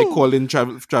Woo! calling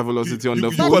Travelocity on the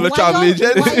you But call a phone. travel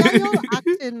agent? why are y'all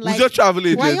acting Who's like your travel why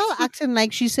agent? y'all acting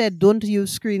like she said don't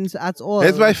use screens at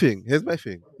Here's my all? thing. Here's my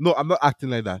thing. No, I'm not acting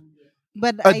like that.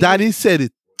 But I Danny said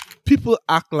it. People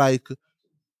act like,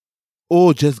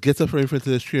 oh, just get up from in front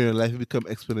of the screen and life will become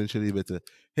exponentially better.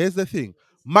 Here's the thing.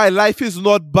 My life is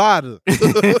not bad.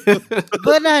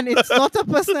 Bernard, it's not a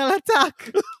personal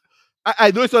attack.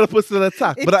 I know it's not a personal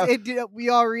attack, but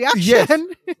Your yes, reaction.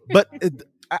 but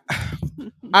I,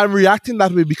 I'm reacting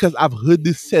that way because I've heard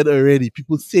this said already.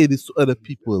 People say this to other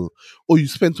people. Oh, you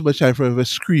spend too much time in front of a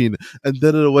screen and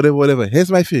da da da, whatever, whatever. Here's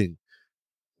my thing.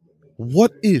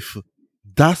 What if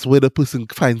that's where the person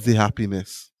finds their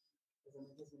happiness?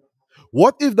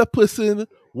 What if the person,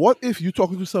 what if you're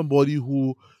talking to somebody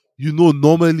who,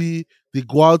 normally they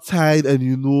go outside and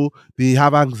they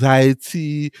have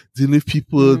anxiety, dealing with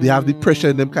people, they have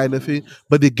depression, them kind of thing,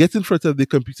 but they get in front of the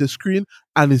computer screen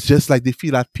and it's just like they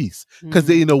feel at peace because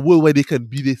they're in a world where they can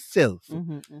be themselves.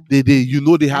 They I have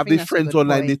think their that's a friends good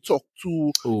online, they point. talk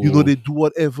to, Oh, they do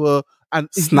whatever, and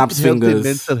it snaps helps their fingers.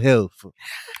 mental health.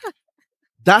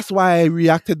 That's why I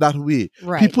reacted that way.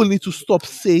 Right. People need to stop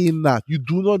saying that. You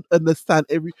do not understand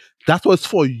that was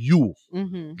for you.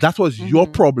 Mm-hmm. That was your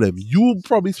problem. You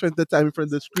probably spent the time in front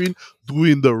of the screen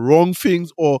doing the wrong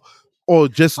things or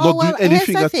just Oh not doing well,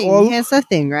 anything at all. Here's the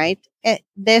thing, right?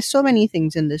 There's so many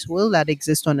things in this world that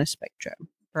exist on a spectrum,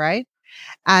 right?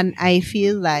 And I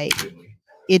feel like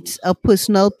it's a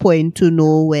personal point to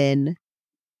know when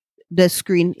the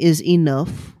screen is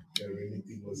enough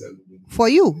for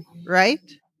you, right?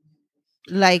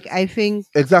 Like I think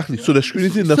Exactly. So the screen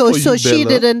is enough so for you,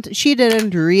 Bella. she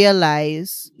didn't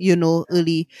realize,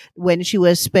 early when she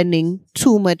was spending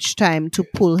too much time to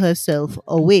pull herself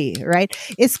away, right?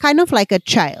 It's kind of like a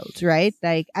child, right?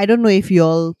 Like I don't know if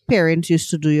your parents used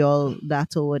to do y'all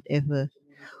that or whatever.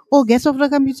 Oh, get off the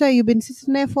computer. You've been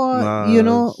sitting there for,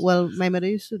 Nah, well, my mother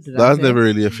used to do that. that's never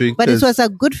really a thing But it was because a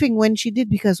good thing when she did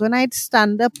because when I'd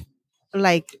stand up,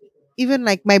 like, even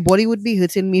like my body would be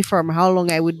hurting me from how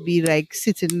long I would be like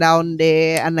sitting down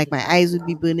there and like my eyes would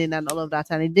be burning and all of that.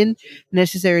 And I didn't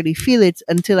necessarily feel it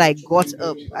until I got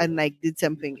up and like did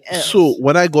something so else.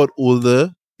 when I got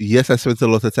older, yes, I spent a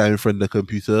lot of time in front of the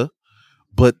computer.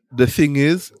 But the thing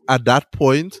is, at that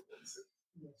point,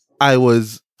 I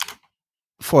was,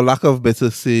 for lack of better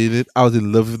saying it, I was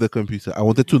in love with the computer. I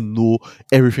wanted to know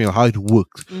everything, how it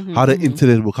worked, how the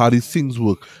internet worked, how these things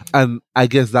work. And I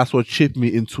guess that's what shaped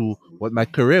me into what my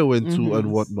career went to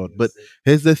and whatnot. But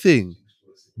here's the thing.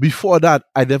 Before that,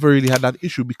 I never really had that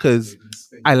issue because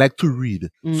I like to read.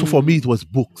 So for me, it was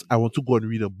books. I want to go and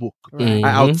read a book. Right. I Mm-hmm.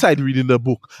 outside reading a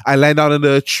book. I lie down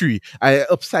under a tree. I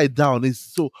upside down. It's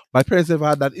so my parents never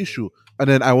had that issue. And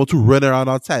then I want to run around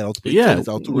outside. I want to play Yeah, tennis.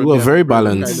 I want to we run were behind my very parents,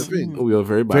 kind of balanced. thing. We were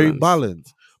very Very balanced.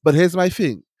 balanced. But here's my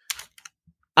thing.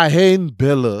 I hate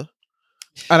Bella,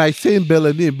 and I say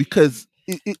Bella name because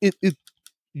it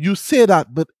you say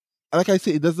that, but like I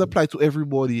say, it doesn't apply to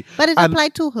everybody. But it And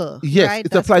applied to her, yes, right?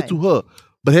 it That's applied fine. to her.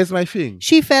 But here's my thing.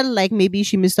 She felt like maybe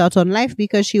she missed out on life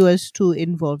because she was too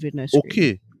involved in her screen.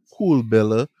 Okay, cool,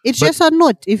 Bella. It's But just a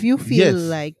note. If you feel yes,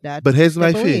 like that, but here's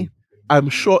my step away. thing. I'm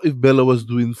sure if Bella was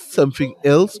doing something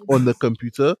else on the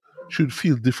computer, she'd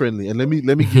feel differently. And let me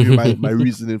give you my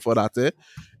reasoning for that.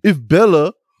 If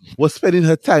Bella was spending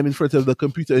her time in front of the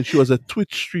computer and she was a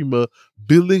Twitch streamer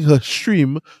building her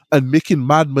stream and making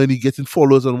mad money, getting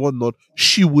followers and whatnot,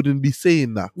 she wouldn't be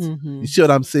saying that. Mhm. You see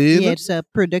what I'm saying? Yeah, it's a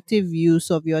productive use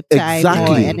of your time or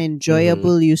Exactly. an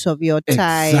enjoyable use of your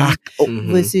time Exact. Oh, Mhm.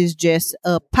 versus just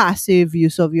a passive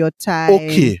use of your time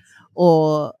okay.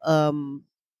 or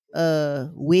a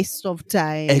waste of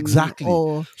time Exactly.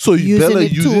 or So using Bella,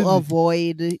 it you to didn't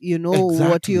avoid what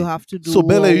exactly. you have to do So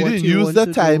Bella, or you what didn't you use want the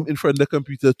to time do. in front of the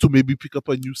computer to maybe pick up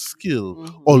a new skill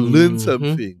Mhm. or learn Mhm.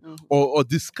 something Mhm. or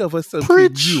discover something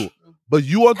Preach. new. But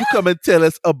you want to come and tell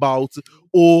us about,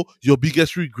 oh, your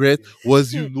biggest regret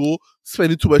was,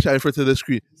 spending too much time in front of the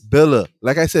screen. Bella,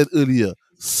 like I said earlier,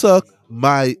 suck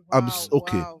my,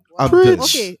 okay, I'm done.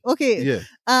 Preach. Okay.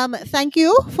 Yeah. Thank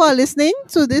you for listening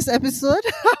to this episode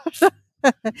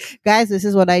Guys, this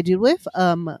is what I deal with.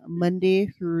 Monday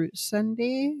through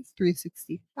Sunday,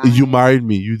 365. You married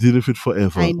me. You did it for I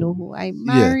forever. know who I Yeah.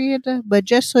 married, but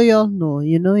just so y'all know,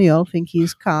 y'all think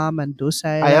he's calm and I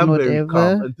docile and am very calm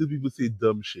whatever. until people say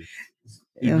dumb shit.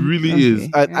 It really is.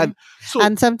 Okay. And so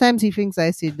And sometimes he thinks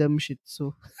I say dumb shit.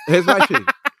 So here's my thing.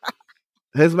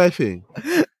 Here's my thing.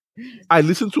 I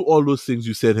listened to all those things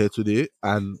you said here today,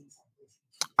 and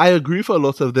I agree for a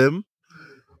lot of them.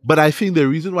 But I think the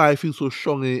reason why I feel so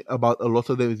strongly about a lot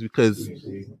of them is because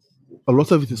a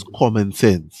lot of it is common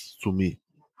sense to me.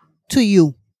 to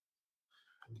you.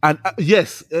 And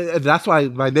yes, that's why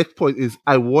my next point is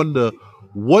I wonder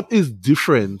what is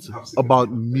different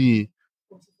about me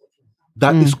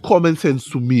that is Mm. common sense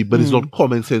to me, but it's Mm. not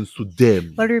common sense to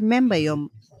them. But remember, your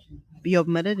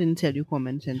mother didn't tell you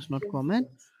common sense, not common.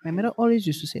 My mother always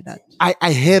used to say that.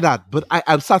 I hear that, but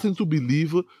I'm starting to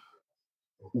believe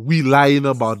we lying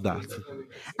about that.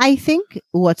 I think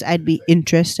what I'd be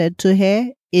interested to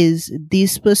hear is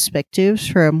these perspectives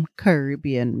from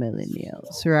Caribbean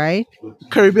millennials, right?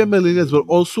 Caribbean millennials, but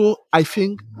also I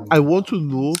think I want to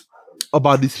know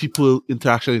about these people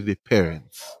interaction with their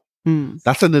parents. Hmm.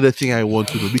 That's another thing I want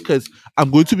to know because I'm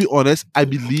going to be honest. I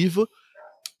believe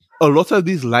a lot of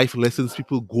these life lessons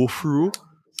people go through,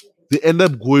 they end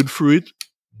up going through it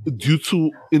due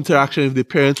to interaction with their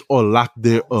parents or lack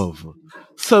thereof.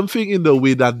 Something in the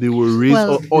way that they were raised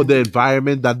Well, or the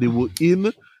environment that they were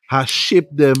in has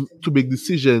shaped them to make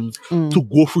decisions to mm.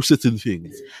 go through certain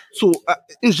things. So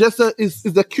it's just it's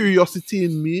a curiosity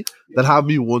in me that have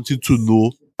me wanting to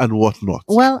know and whatnot.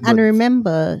 Well, and But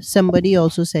remember, somebody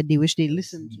also said they wish they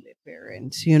listened to their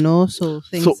parents, so so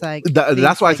things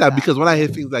that's why I like said that. because when I hear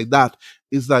things like that,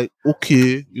 it's like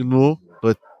okay,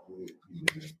 but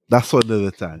that's for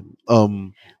another time.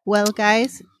 Well,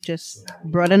 guys, just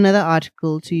brought another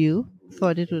article to you.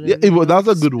 Thought it would Yeah, have, that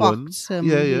was a good sparked one. Yeah, some,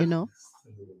 yeah.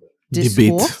 Debate.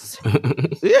 discourse.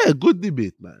 Yeah, good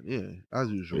debate, man. Yeah, as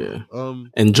usual. Yeah.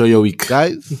 Enjoy your week.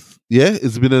 Guys, yeah,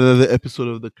 it's been another episode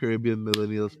of the Caribbean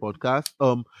Millennials podcast.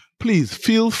 Please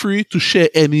feel free to share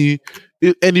any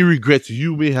regrets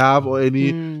you may have or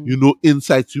any Mm.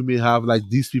 insights you may have, like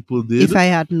these people did. If I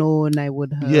had known, I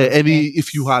would Yeah, have. any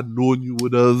if you X. had known you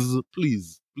would have.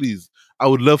 Please, I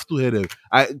would love to hear them.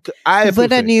 I But then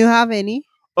perfect. you have any?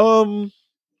 Um,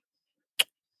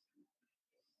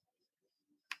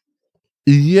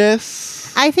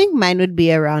 yes. I think mine would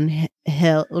be around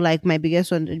health. Like my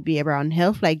biggest one would be around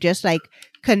health. Like just like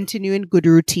continuing good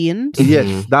routines.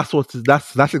 Yes, that's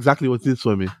exactly what it is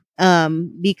for me.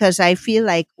 Because I feel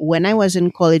like when I was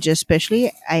in college,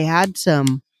 especially, I had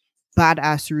some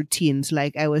badass routines.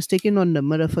 Like I was taking on the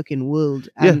motherfucking world,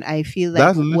 Yeah, and I feel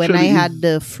like that when I literally had is.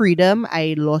 the freedom,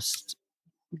 I lost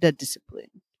the discipline.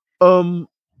 Um,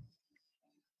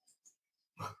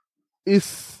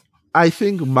 it's I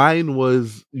think mine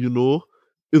was,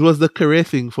 it was the career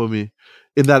thing for me.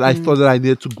 In that I Mm. thought that I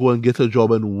needed to go and get a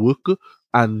job and work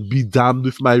and be damned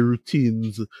with my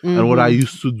routines and what I Mm-hmm.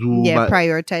 used to do. Yeah, My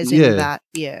prioritizing yeah, that.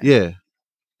 Yeah. yeah,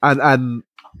 and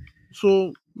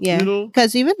so Yeah,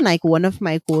 because even like one of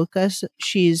my coworkers,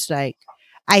 she's like,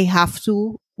 I have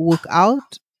to work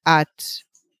out at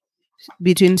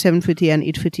between 7:50 and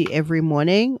 8:50 every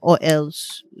morning, or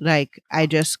else like I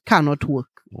just cannot work.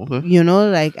 okay.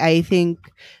 Like I think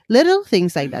little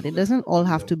things like that. It doesn't all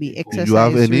have to be Do you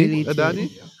have exercise, any, really. To Danny,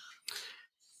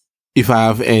 If I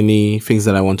have any things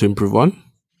that I want to improve on,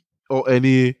 or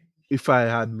any? If I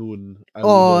had known, I would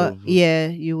or have. yeah,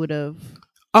 you would have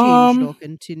changed um, or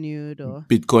continued or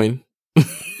Bitcoin.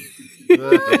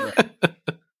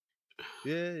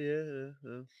 Yeah.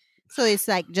 so it's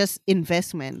like just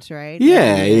investments, right? Like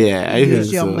Yeah, yeah, I use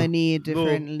think your so. money No, yes,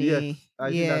 differently. I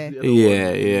think that's Yeah. the other one.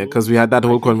 Yeah, yeah, because we had that I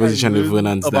whole think I conversation with learned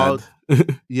Vernan's dad. about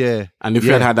yeah, And if we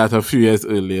had yeah. had that a few years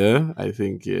earlier, I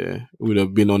think, yeah, we would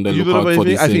have been on the You know the lookout funny for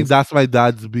thing? these I think things. that's my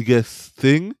dad's biggest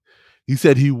thing. He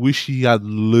said he wish he had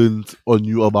learned or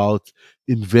knew about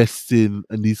investing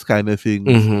and these kind of things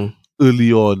Mm-hmm.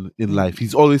 early on in Mm. life.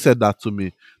 He's always said that to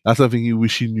me. That's something he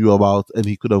wish he knew about and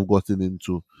he could have gotten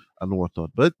into and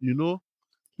whatnot. But You at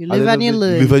the live end and of you the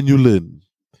day, you live learn. and you learn.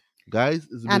 Guys,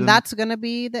 And that's gonna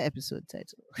be the episode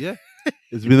title.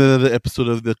 it's been another episode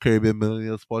of the Caribbean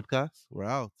Millennials podcast. We're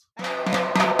out.